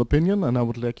personal opinion, and I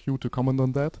would like you to comment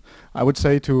on that, I would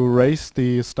say to raise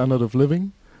the standard of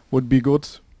living would be good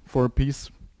for a peace,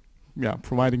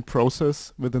 providing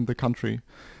process within the country.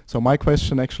 So my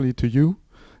question actually to you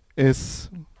is,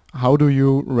 how do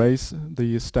you raise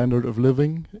the standard of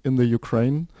living in the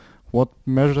Ukraine? What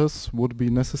measures would be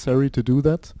necessary to do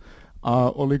that?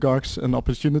 Are oligarchs an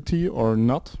opportunity or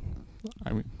not?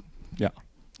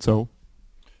 So.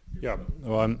 Yeah,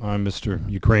 well, I'm Mr.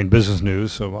 Ukraine Business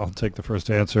News, so I'll take the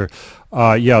first answer.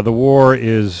 The war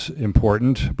is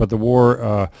important, but the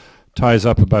war ties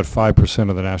up about 5%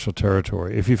 of the national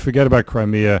territory. If you forget about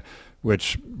Crimea,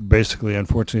 which basically,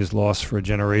 unfortunately, is lost for a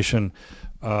generation,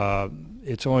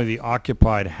 it's only the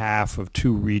occupied half of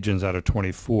 2 regions out of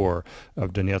 24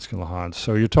 of Donetsk and Luhansk.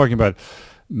 So you're talking about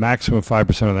maximum 5%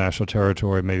 of the national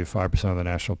territory, maybe 5% of the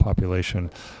national population.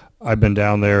 I've been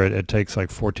down there. It takes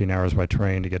like 14 hours by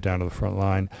train to get down to the front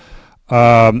line.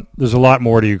 There's a lot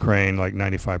more to Ukraine, like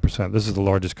 95%. This is the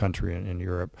largest country in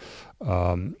Europe.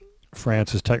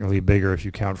 France is technically bigger if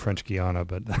you count French Guiana,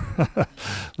 but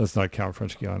let's not count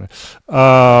French Guiana.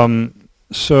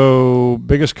 So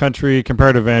biggest country,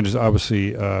 comparative advantage is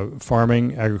obviously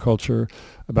farming, agriculture.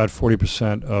 About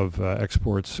 40% of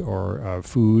exports are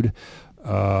food.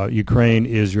 Ukraine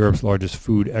is Europe's largest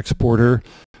food exporter.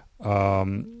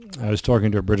 I was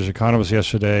talking to a British economist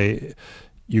yesterday.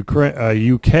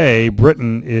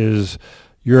 Britain is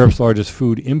Europe's largest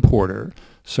food importer.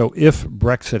 So if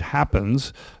Brexit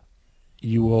happens,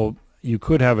 you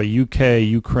could have a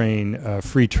UK-Ukraine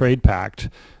free trade pact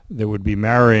that would be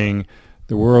marrying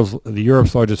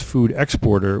Europe's largest food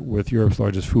exporter with Europe's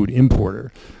largest food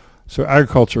importer. So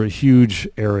agriculture, a huge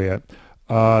area.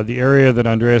 The area that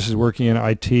Andreas is working in,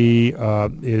 IT,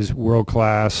 is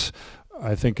world-class.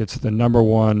 I think it's the number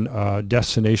one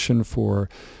destination for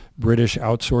British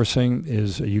outsourcing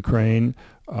is Ukraine.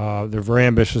 They're very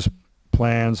ambitious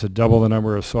plans to double the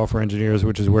number of software engineers,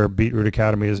 which is where Beetroot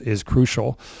Academy is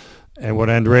crucial. And what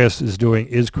Andreas is doing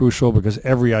is crucial because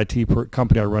every IT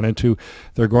company I run into,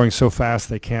 they're growing so fast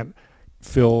they can't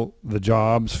fill the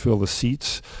jobs, fill the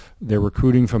seats. They're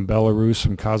recruiting from Belarus,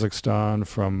 from Kazakhstan,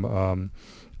 from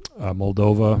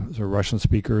Moldova, so Russian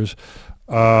speakers.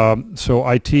 So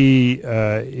IT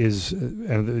is,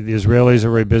 and the Israelis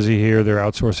are very busy here. They're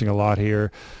outsourcing a lot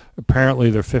here. Apparently,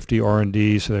 they're 50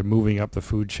 R&D, so they're moving up the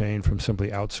food chain from simply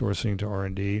outsourcing to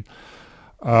R&D.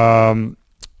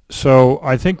 So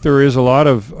I think there is a lot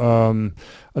of,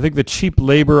 I think the cheap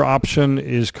labor option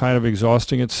is kind of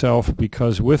exhausting itself,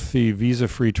 because with the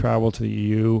visa-free travel to the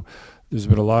EU, there's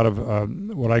been a lot of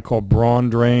what I call brawn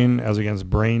drain as against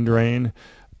brain drain.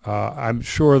 I'm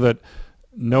sure that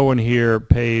no one here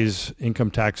pays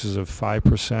income taxes of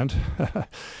 5%.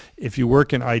 If you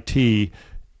work in IT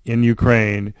in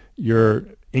Ukraine, your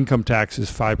income tax is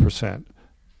 5%,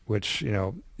 which, you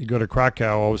know, you go to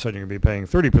Krakow, all of a sudden you're going to be paying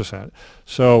 30%.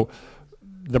 So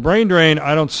the brain drain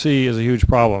I don't see as a huge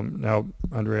problem. Now,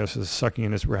 Andreas is sucking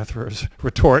in his breath for his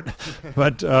retort,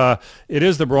 but it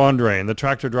is the brawn drain. The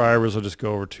tractor drivers will just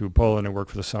go over to Poland and work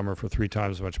for the summer for 3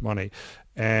 times as much money.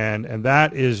 And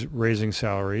that is raising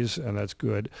salaries, and that's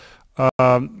good.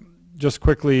 Just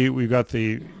quickly, we've got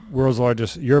the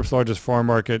Europe's largest farm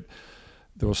market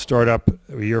that will start up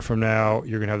a year from now.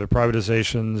 You're going to have the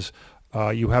privatizations.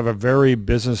 You have a very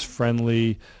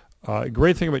business-friendly.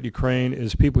 Great thing about Ukraine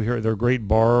is people here, they're great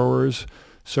borrowers.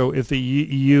 So if the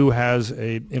EU has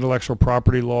a intellectual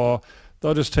property law,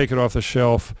 they'll just take it off the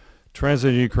shelf,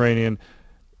 translate it to Ukrainian.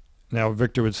 Now,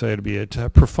 Victor would say it'd be a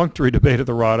perfunctory debate at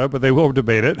the Rada, but they will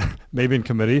debate it, maybe in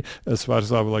committee, as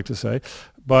Sviatoslav would like to say.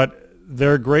 But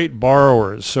they're great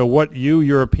borrowers. So what you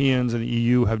Europeans and the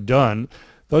EU have done,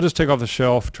 they'll just take off the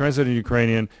shelf, translate it to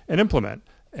Ukrainian, and implement.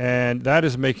 And that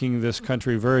is making this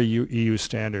country very EU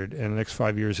standard. In the next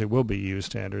 5 years, it will be EU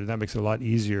standard. And that makes it a lot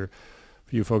easier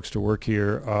for you folks to work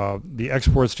here. The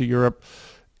exports to Europe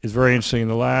is very interesting. In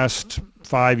the last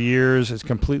 5 years, it's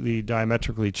completely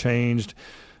diametrically changed.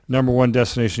 Number one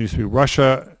destination used to be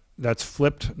Russia. That's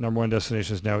flipped. Number one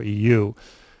destination is now EU.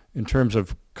 In terms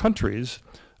of countries,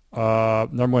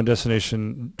 number one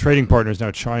destination trading partner is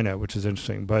now China, which is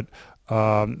interesting. But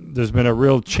there's been a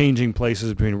real changing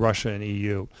places between Russia and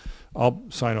EU. I'll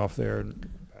sign off there. And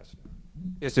pass it.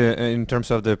 Yes, in terms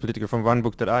of the political reform, one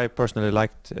book that I personally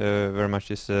liked very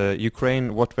much is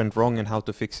Ukraine, What Went Wrong and How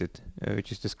to Fix It,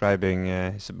 which is describing,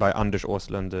 by Anders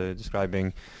Åslund,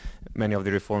 describing many of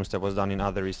the reforms that was done in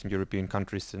other Eastern European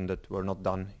countries and that were not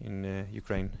done in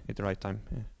Ukraine at the right time.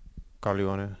 Carl, you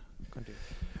want to continue?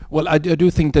 Well, I do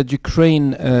think that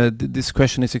Ukraine, this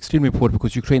question is extremely important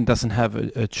because Ukraine doesn't have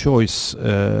a choice.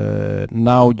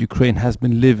 Now Ukraine has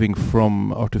been living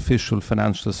from artificial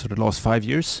financials for the last 5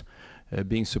 years,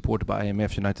 being supported by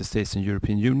IMF, United States and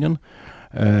European Union.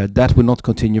 That will not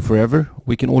continue forever.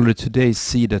 We can already today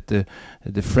see that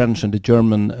the French and the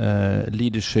German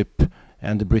leadership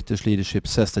and the British leadership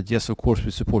says that yes, of course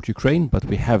we support Ukraine, but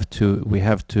we have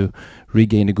to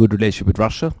regain a good relationship with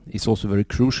Russia. It's also very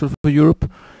crucial for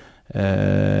Europe.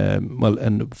 Well,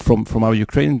 and from our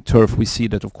Ukrainian turf, we see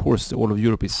that of course all of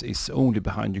Europe is only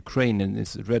behind Ukraine and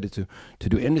is ready to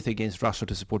do anything against Russia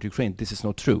to support Ukraine. This is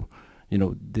not true. You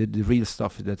know, the real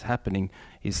stuff that's happening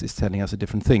is telling us a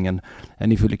different thing.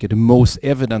 And if you look at the most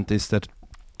evident is that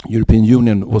European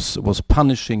Union was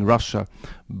punishing Russia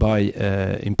by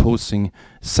imposing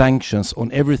sanctions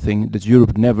on everything that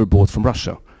Europe never bought from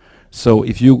Russia. So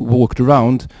if you walked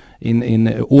around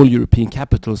in all European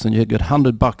capitals and you got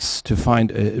 $100 to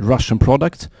find a Russian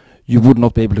product, you would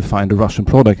not be able to find a Russian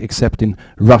product except in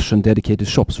Russian dedicated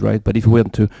shops, right? But if you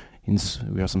went to,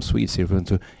 we have some Swedes here, if you went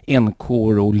to NK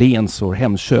or Lens or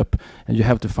Hemköp and you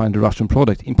have to find a Russian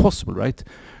product, impossible, right?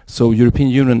 So European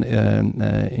Union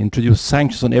introduced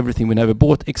sanctions on everything we never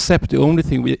bought, except the only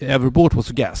thing we ever bought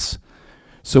was gas.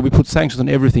 So we put sanctions on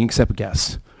everything except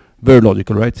gas. Very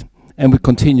logical, right? And we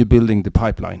continue building the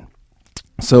pipeline.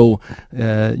 So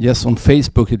yes, on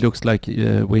Facebook it looks like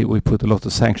we put a lot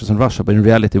of sanctions on Russia, but in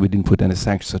reality we didn't put any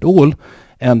sanctions at all.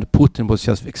 And Putin was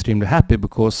just extremely happy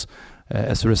because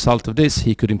as a result of this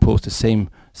he could impose the same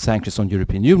sanctions on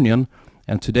European Union.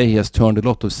 And today he has turned a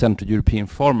lot of Central European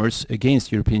farmers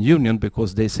against European Union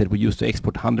because they said we used to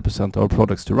export 100% of our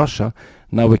products to Russia.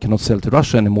 Now we cannot sell to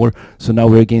Russia anymore, so now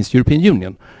we're against European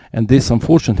Union. And this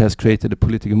unfortunately has created a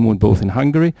political movement both in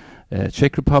Hungary,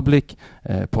 Czech Republic,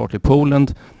 partly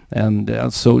Poland,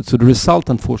 and so the result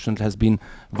unfortunately has been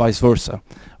vice versa.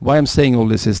 Why I'm saying all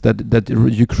this is that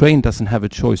Ukraine doesn't have a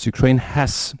choice. Ukraine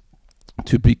has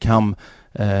to become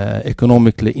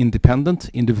economically independent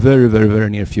in the very, very, very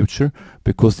near future,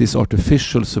 because this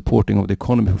artificial supporting of the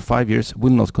economy for 5 years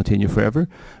will not continue forever,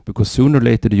 because sooner or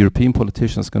later the European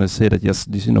politicians are going to say that yes,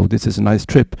 this is a nice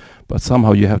trip, but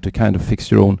somehow you have to kind of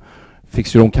fix your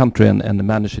own country and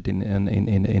manage it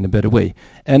in a better way.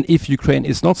 And if Ukraine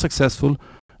is not successful,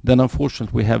 then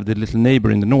unfortunately we have the little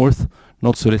neighbor in the north,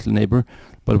 not so little neighbor,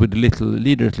 but with the little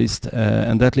leader at least,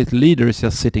 and that little leader is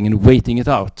just sitting and waiting it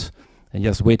out. and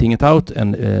just waiting it out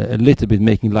and a little bit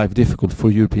making life difficult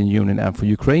for European Union and for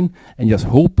Ukraine, and just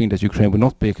hoping that Ukraine will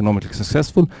not be economically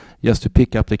successful, just to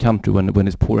pick up the country when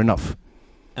it's poor enough.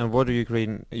 And what do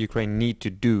Ukraine need to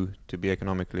do to be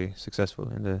economically successful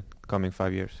in the coming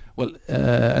 5 years? Well,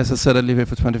 as I said, I live here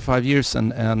for 25 years,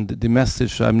 and the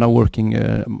message I'm now working,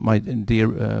 my dear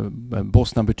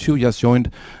boss number 2 just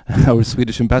joined, our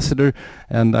Swedish ambassador,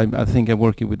 and I think I'm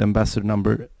working with ambassador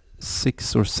number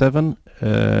 6 or 7,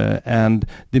 and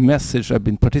the message, I've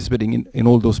been participating in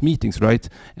all those meetings, right?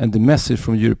 And the message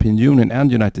from European Union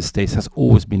and United States has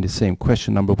always been the same.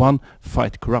 Question number 1: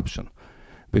 fight corruption.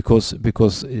 Because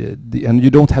and you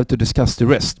don't have to discuss the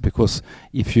rest, because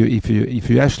if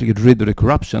you actually get rid of the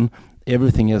corruption,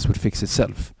 everything else would fix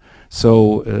itself.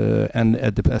 So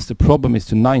as the problem is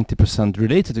to 90%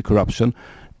 related to corruption,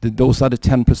 those other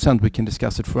 10% we can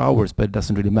discuss it for hours, but it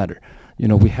doesn't really matter.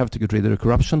 We have to get rid of the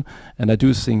corruption, and I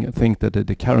do think that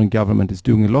the current government is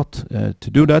doing a lot to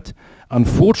do that.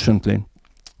 Unfortunately,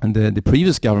 and the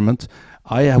previous government,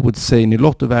 I would say, in a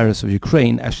lot of areas of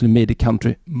Ukraine, actually made the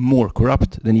country more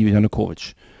corrupt than even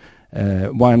Yanukovych.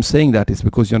 Why I'm saying that is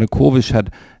because Yanukovych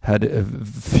had a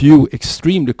few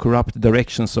extremely corrupt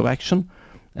directions of action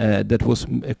that was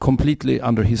completely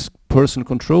under his personal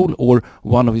control, or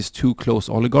one of his 2 close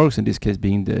oligarchs, in this case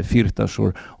being the Firtash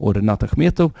or the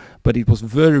Akhmetov, but it was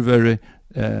very, very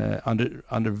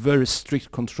under very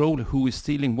strict control who is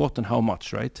stealing what and how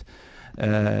much, right?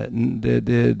 Under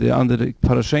the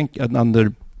Poroshenko and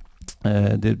under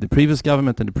the previous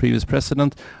government and the previous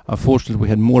president, unfortunately, we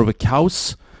had more of a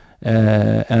chaos,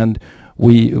 and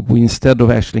we instead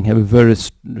of actually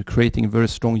creating a very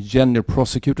strong general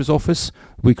prosecutor's office,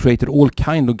 we created all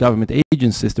kind of government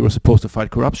agencies that were supposed to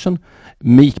fight corruption,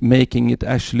 making it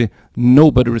actually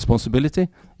nobody's responsibility.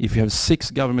 If you have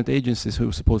 6 government agencies who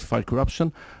are supposed to fight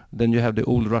corruption, then you have the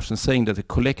old Russian saying that a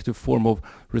collective form of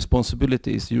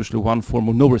responsibility is usually one form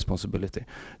of no responsibility.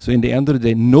 So in the end of the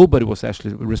day, nobody was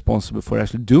actually responsible for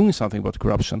actually doing something about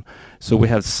corruption. So we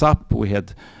had SAP, we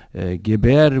had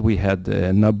GBR, we had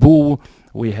NABU,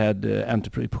 we had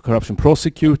anti-corruption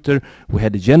prosecutor, we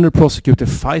had the general prosecutor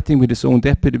fighting with his own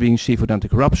deputy being chief of the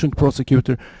anti-corruption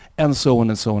prosecutor, and so on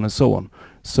and so on and so on.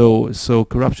 So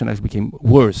corruption actually became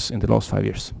worse in the last 5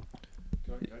 years.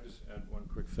 Can I just add one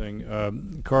quick thing?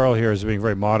 Carl here is being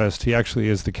very modest. He actually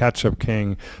is the catch-up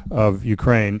king of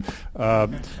Ukraine.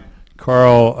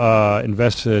 Carl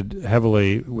invested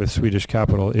heavily with Swedish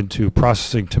capital into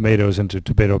processing tomatoes into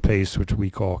tomato paste, which we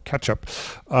call ketchup.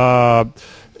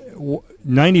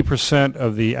 90%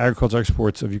 of the agricultural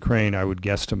exports of Ukraine, I would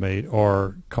guesstimate,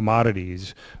 are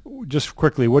commodities. Just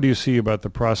quickly, what do you see about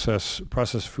the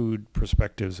processed food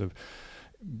perspectives of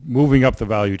moving up the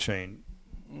value chain?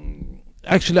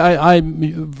 Actually,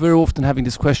 I'm very often having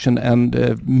this question, and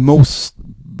most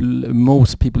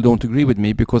people don't agree with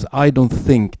me, because I don't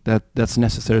think that that's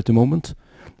necessary at the moment.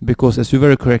 Because, as you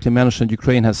very correctly mentioned,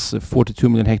 Ukraine has 42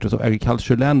 million hectares of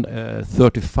agricultural land,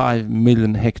 35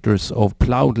 million hectares of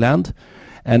plowed land,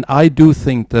 and I do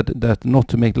think that not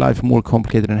to make life more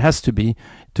complicated than it has to be,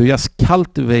 to just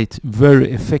cultivate very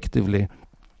effectively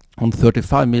on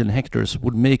 35 million hectares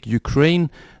would make Ukraine,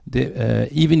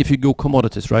 even if you go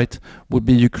commodities, right, would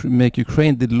be make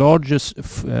Ukraine the largest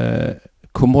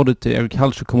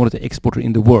agricultural commodity exporter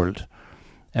in the world.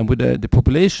 And with the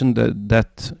population,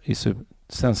 that is a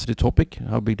sensitive topic,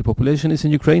 how big the population is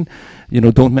in Ukraine.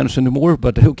 Don't mention it more,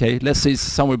 but okay, let's say it's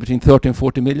somewhere between 30 and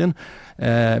 40 million.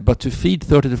 But to feed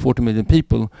 30 to 40 million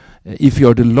people, if you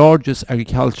are the largest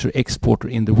agriculture exporter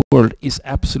in the world, is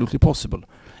absolutely possible.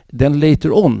 Then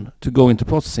later on, to go into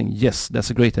processing, yes, that's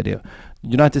a great idea. The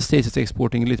United States is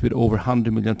exporting a little bit over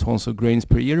 100 million tons of grains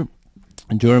per year.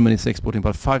 Germany is exporting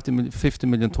about 50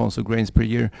 million tons of grains per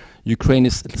year. Ukraine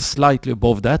is slightly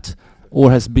above that,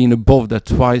 or has been above that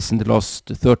twice in the last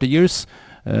 30 years,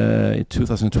 in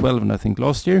 2012 and I think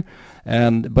last year.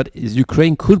 But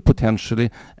Ukraine could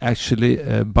potentially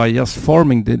actually, by just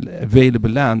farming the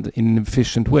available land in an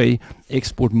efficient way,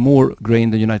 export more grain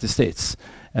than the United States.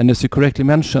 And as you correctly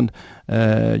mentioned,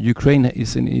 Ukraine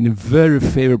is in a very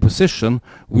favorable position.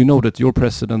 We know that your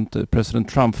president, President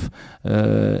Trump,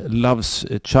 loves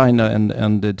China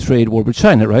and the trade war with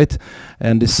China, right?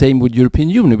 And the same with European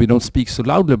Union. We don't speak so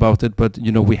loudly about it, but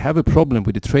we have a problem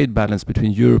with the trade balance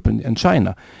between Europe and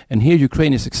China. And here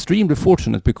Ukraine is extremely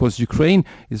fortunate, because Ukraine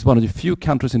is one of the few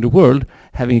countries in the world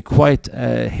having quite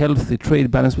a healthy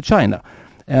trade balance with China.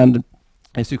 And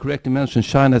as you correctly mentioned,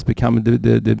 China has become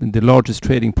the largest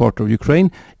trading partner of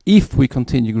Ukraine. If we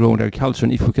continue growing agriculture,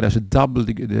 and if we could actually double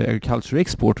the agriculture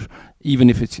export, even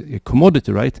if it's a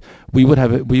commodity, right, we would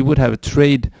have a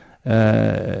trade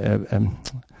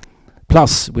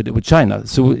plus with China.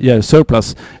 So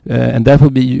surplus, and that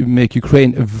will make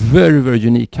Ukraine a very, very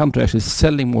unique country, actually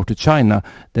selling more to China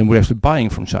than we're actually buying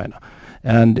from China.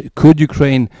 And could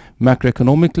Ukraine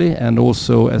macroeconomically and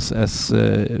also as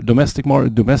domestic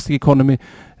economy,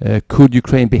 could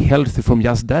Ukraine be healthy from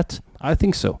just that? I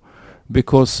think so,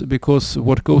 because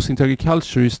what goes into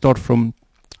agriculture, you start from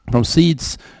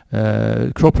seeds,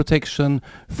 crop protection,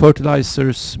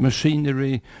 fertilizers,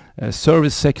 machinery,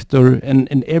 service sector,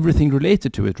 and everything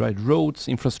related to it, right? Roads,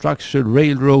 infrastructure,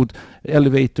 railroad,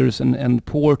 elevators, and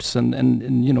ports,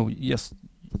 and you know, yes,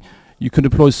 you can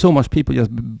deploy so much people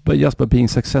just by being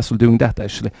successful doing that,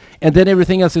 actually. And then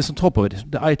everything else is on top of it.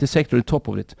 The IT sector on top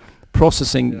of it,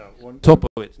 processing top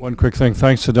of it. One quick thing: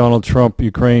 thanks to Donald Trump,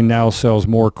 Ukraine now sells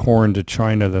more corn to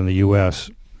China than the U.S.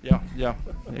 Yeah,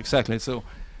 exactly. So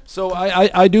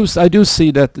I do see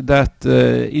that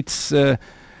it's.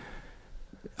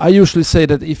 I usually say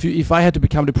that if I had to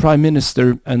become the prime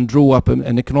minister and draw up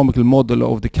an economical model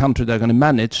of the country they're going to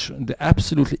manage, the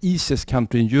absolutely easiest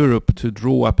country in Europe to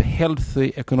draw up a healthy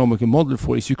economical model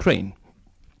for is Ukraine.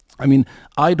 I mean,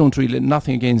 I don't really,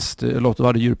 nothing against a lot of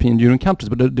other European Union countries,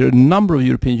 but there are a number of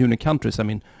European Union countries, I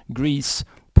mean, Greece,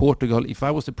 Portugal. If I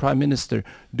was the prime minister,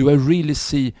 do I really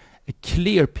see a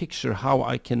clear picture how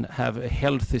I can have a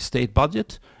healthy state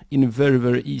budget in a very,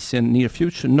 very easy and near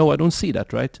future? No, I don't see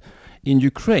that, right? In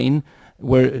Ukraine,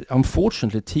 where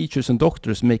unfortunately teachers and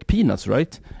doctors make peanuts,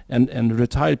 right? And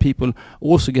retired people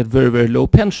also get very, very low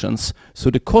pensions.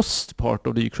 So the cost part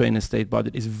of the Ukrainian state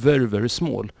budget is very, very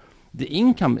small. The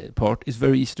income part is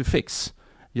very easy to fix,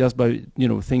 just by, you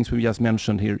know, things we just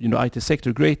mentioned here. You know, IT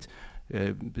sector, great.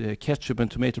 Ketchup and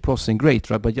tomato processing,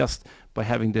 great, right? But just by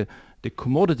having the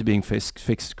commodity being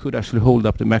fixed could actually hold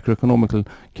up the macroeconomical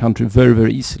country very,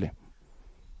 very easily.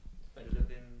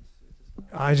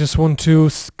 I just want to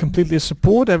completely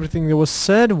support everything that was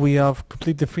said. We are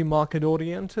completely free market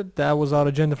oriented. That was our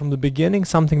agenda from the beginning,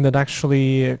 something that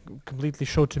actually completely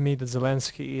showed to me that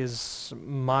Zelensky is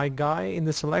my guy in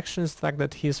this election is the fact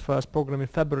that his first program in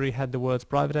February had the words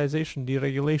privatization,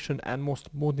 deregulation, and most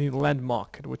importantly land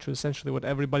market, which was essentially what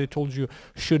everybody told you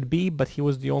should be, but he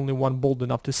was the only one bold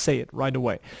enough to say it right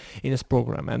away in his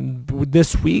program. And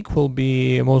this week we'll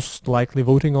be most likely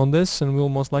voting on this, and we'll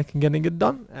most likely getting it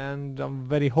done. And I'm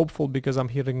very hopeful because I'm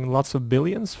hearing lots of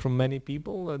billions from many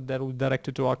people that will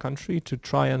directed to our country to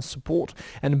try and support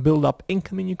and build up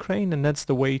income in Ukraine, and that's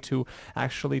the way to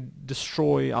actually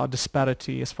destroy our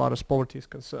disparity as far as poverty is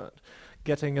concerned,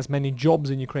 getting as many jobs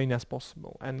in Ukraine as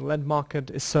possible, and land market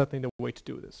is certainly the way to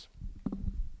do this.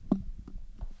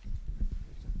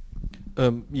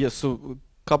 Yes, so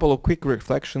a couple of quick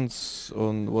reflections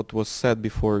on what was said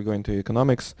before going to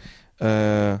economics.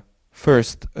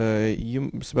 First,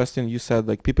 Sebastian, you said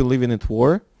like people living at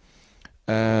war,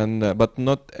 and but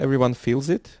not everyone feels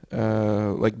it.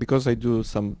 Like because I do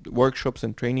some workshops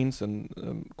and trainings, and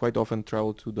quite often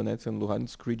travel to Donetsk and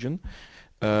Luhansk region.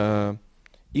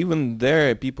 Even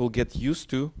there, people get used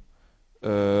to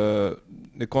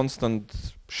the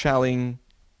constant shelling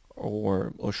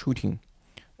or shooting,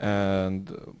 and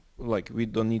like we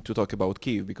don't need to talk about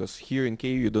Kyiv, because here in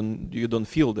Kyiv you don't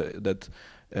feel that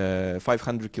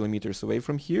 500 kilometers away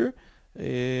from here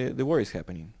the war is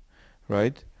happening,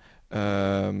 right?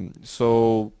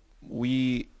 So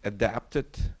we adapted,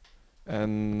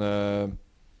 and I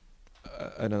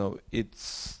don't know.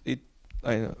 It's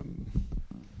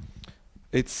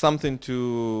something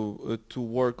to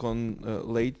work on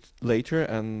later,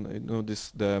 and you know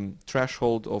the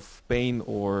threshold of pain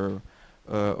or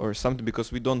something,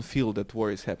 because we don't feel that war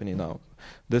is happening now.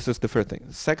 This is the first thing.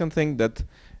 Second thing, that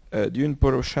during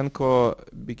Poroshenko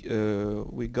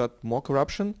we got more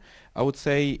corruption. I would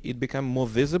say it became more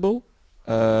visible,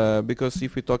 because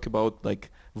if we talk about like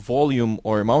volume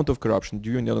or amount of corruption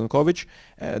during Yanukovych,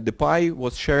 the pie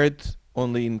was shared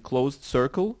only in closed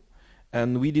circle,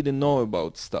 and we didn't know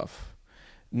about stuff.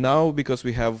 Now, because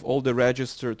we have all the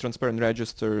transparent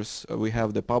registers, we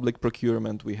have the public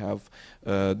procurement, we have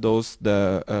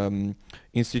the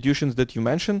institutions that you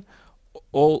mentioned,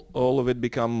 all of it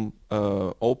become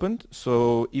opened.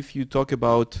 So if you talk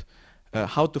about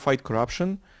how to fight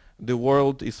corruption, the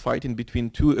world is fighting between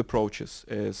two approaches: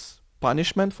 is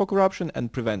punishment for corruption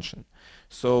and prevention.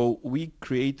 So we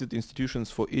created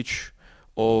institutions for each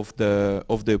of the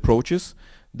approaches.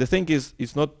 The thing is,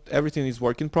 it's not everything is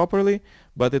working properly,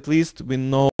 but at least we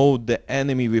know the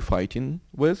enemy we're fighting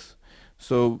with.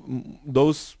 So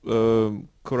those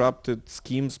corrupted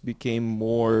schemes became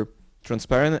more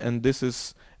transparent, and this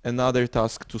is another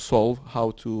task to solve,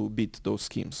 how to beat those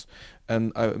schemes.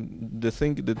 And the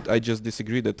thing that I just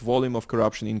disagree, that volume of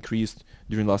corruption increased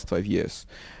during the last 5 years.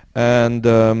 And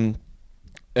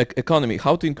economy,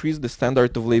 how to increase the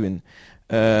standard of living.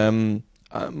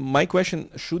 My question: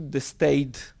 should the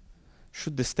state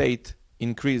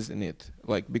increase in it?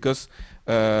 Like, because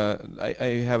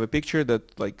I have a picture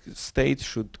that like state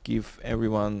should give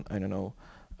everyone, I don't know,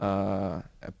 a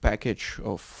package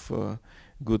of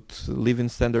good living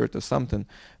standard or something,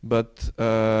 but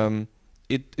the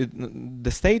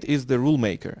state is the rule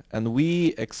maker, and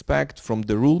we expect from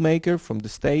the rule maker, from the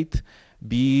state,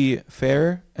 be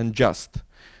fair and just.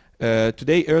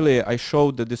 Today, earlier, I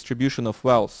showed the distribution of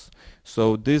wealth.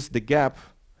 So the gap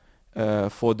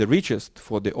for the richest,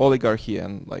 for the oligarchy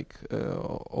and like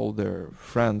all their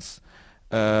friends,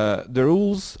 the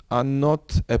rules are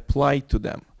not applied to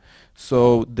them.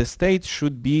 So the state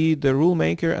should be the rule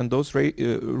maker, and those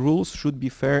rules should be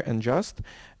fair and just.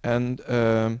 And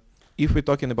if we're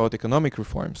talking about economic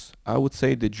reforms, I would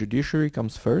say the judiciary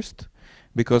comes first,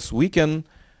 because we can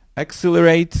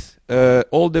accelerate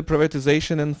all the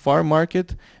privatization and farm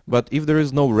market, but if there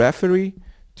is no referee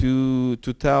to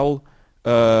tell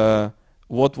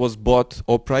what was bought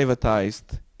or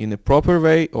privatized in a proper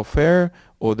way or fair,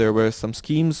 or there were some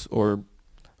schemes or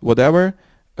whatever,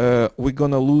 we're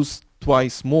gonna lose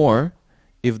twice more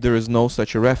if there is no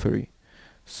such a referee.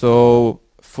 So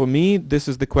for me, this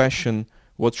is the question: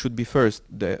 what should be first?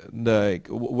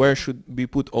 Where should we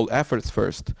put all efforts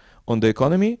first? On the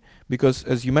economy? Because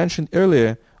as you mentioned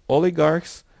earlier,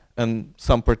 oligarchs and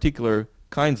some particular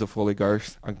kinds of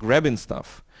oligarchs are grabbing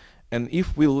stuff. And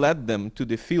if we let them to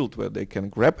the field where they can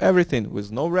grab everything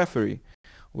with no referee,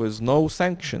 with no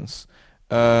sanctions,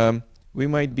 we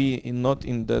might be not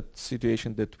in that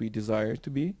situation that we desire to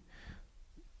be.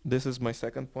 This is my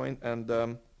second point. And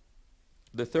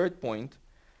the third point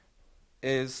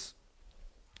is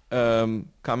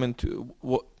coming to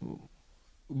what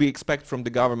we expect from the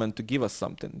government to give us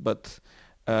something, but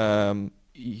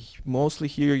mostly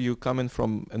here you coming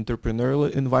from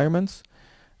entrepreneurial environments.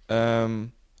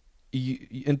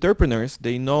 Entrepreneurs,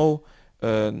 they know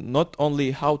not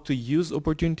only how to use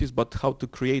opportunities, but how to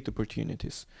create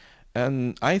opportunities.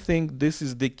 And I think this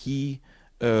is the key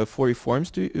for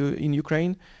reforms in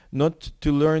Ukraine, not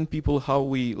to learn people how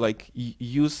we like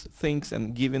use things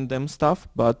and giving them stuff,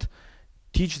 but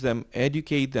teach them,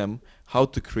 educate them how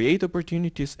to create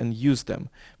opportunities and use them.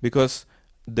 Because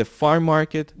the farm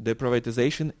market, the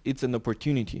privatization, it's an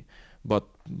opportunity. But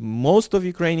most of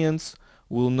Ukrainians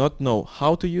will not know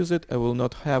how to use it and will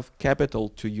not have capital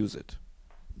to use it.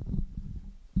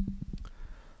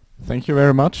 Thank you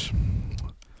very much.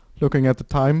 Looking at the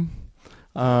time,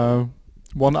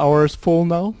 1 hour is full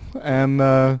now, and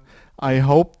I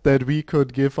hope that we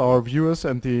could give our viewers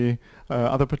and the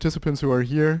other participants who are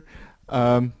here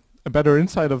a better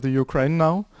insight of the Ukraine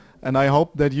now, and I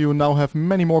hope that you now have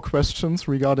many more questions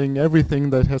regarding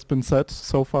everything that has been said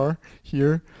so far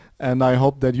here, and I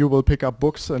hope that you will pick up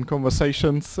books and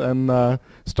conversations and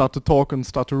start to talk and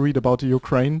start to read about the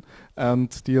Ukraine and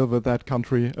deal with that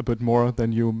country a bit more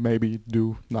than you maybe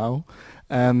do now.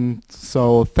 And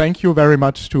so thank you very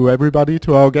much to everybody,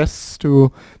 to our guests,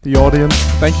 to the audience.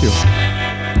 Thank you.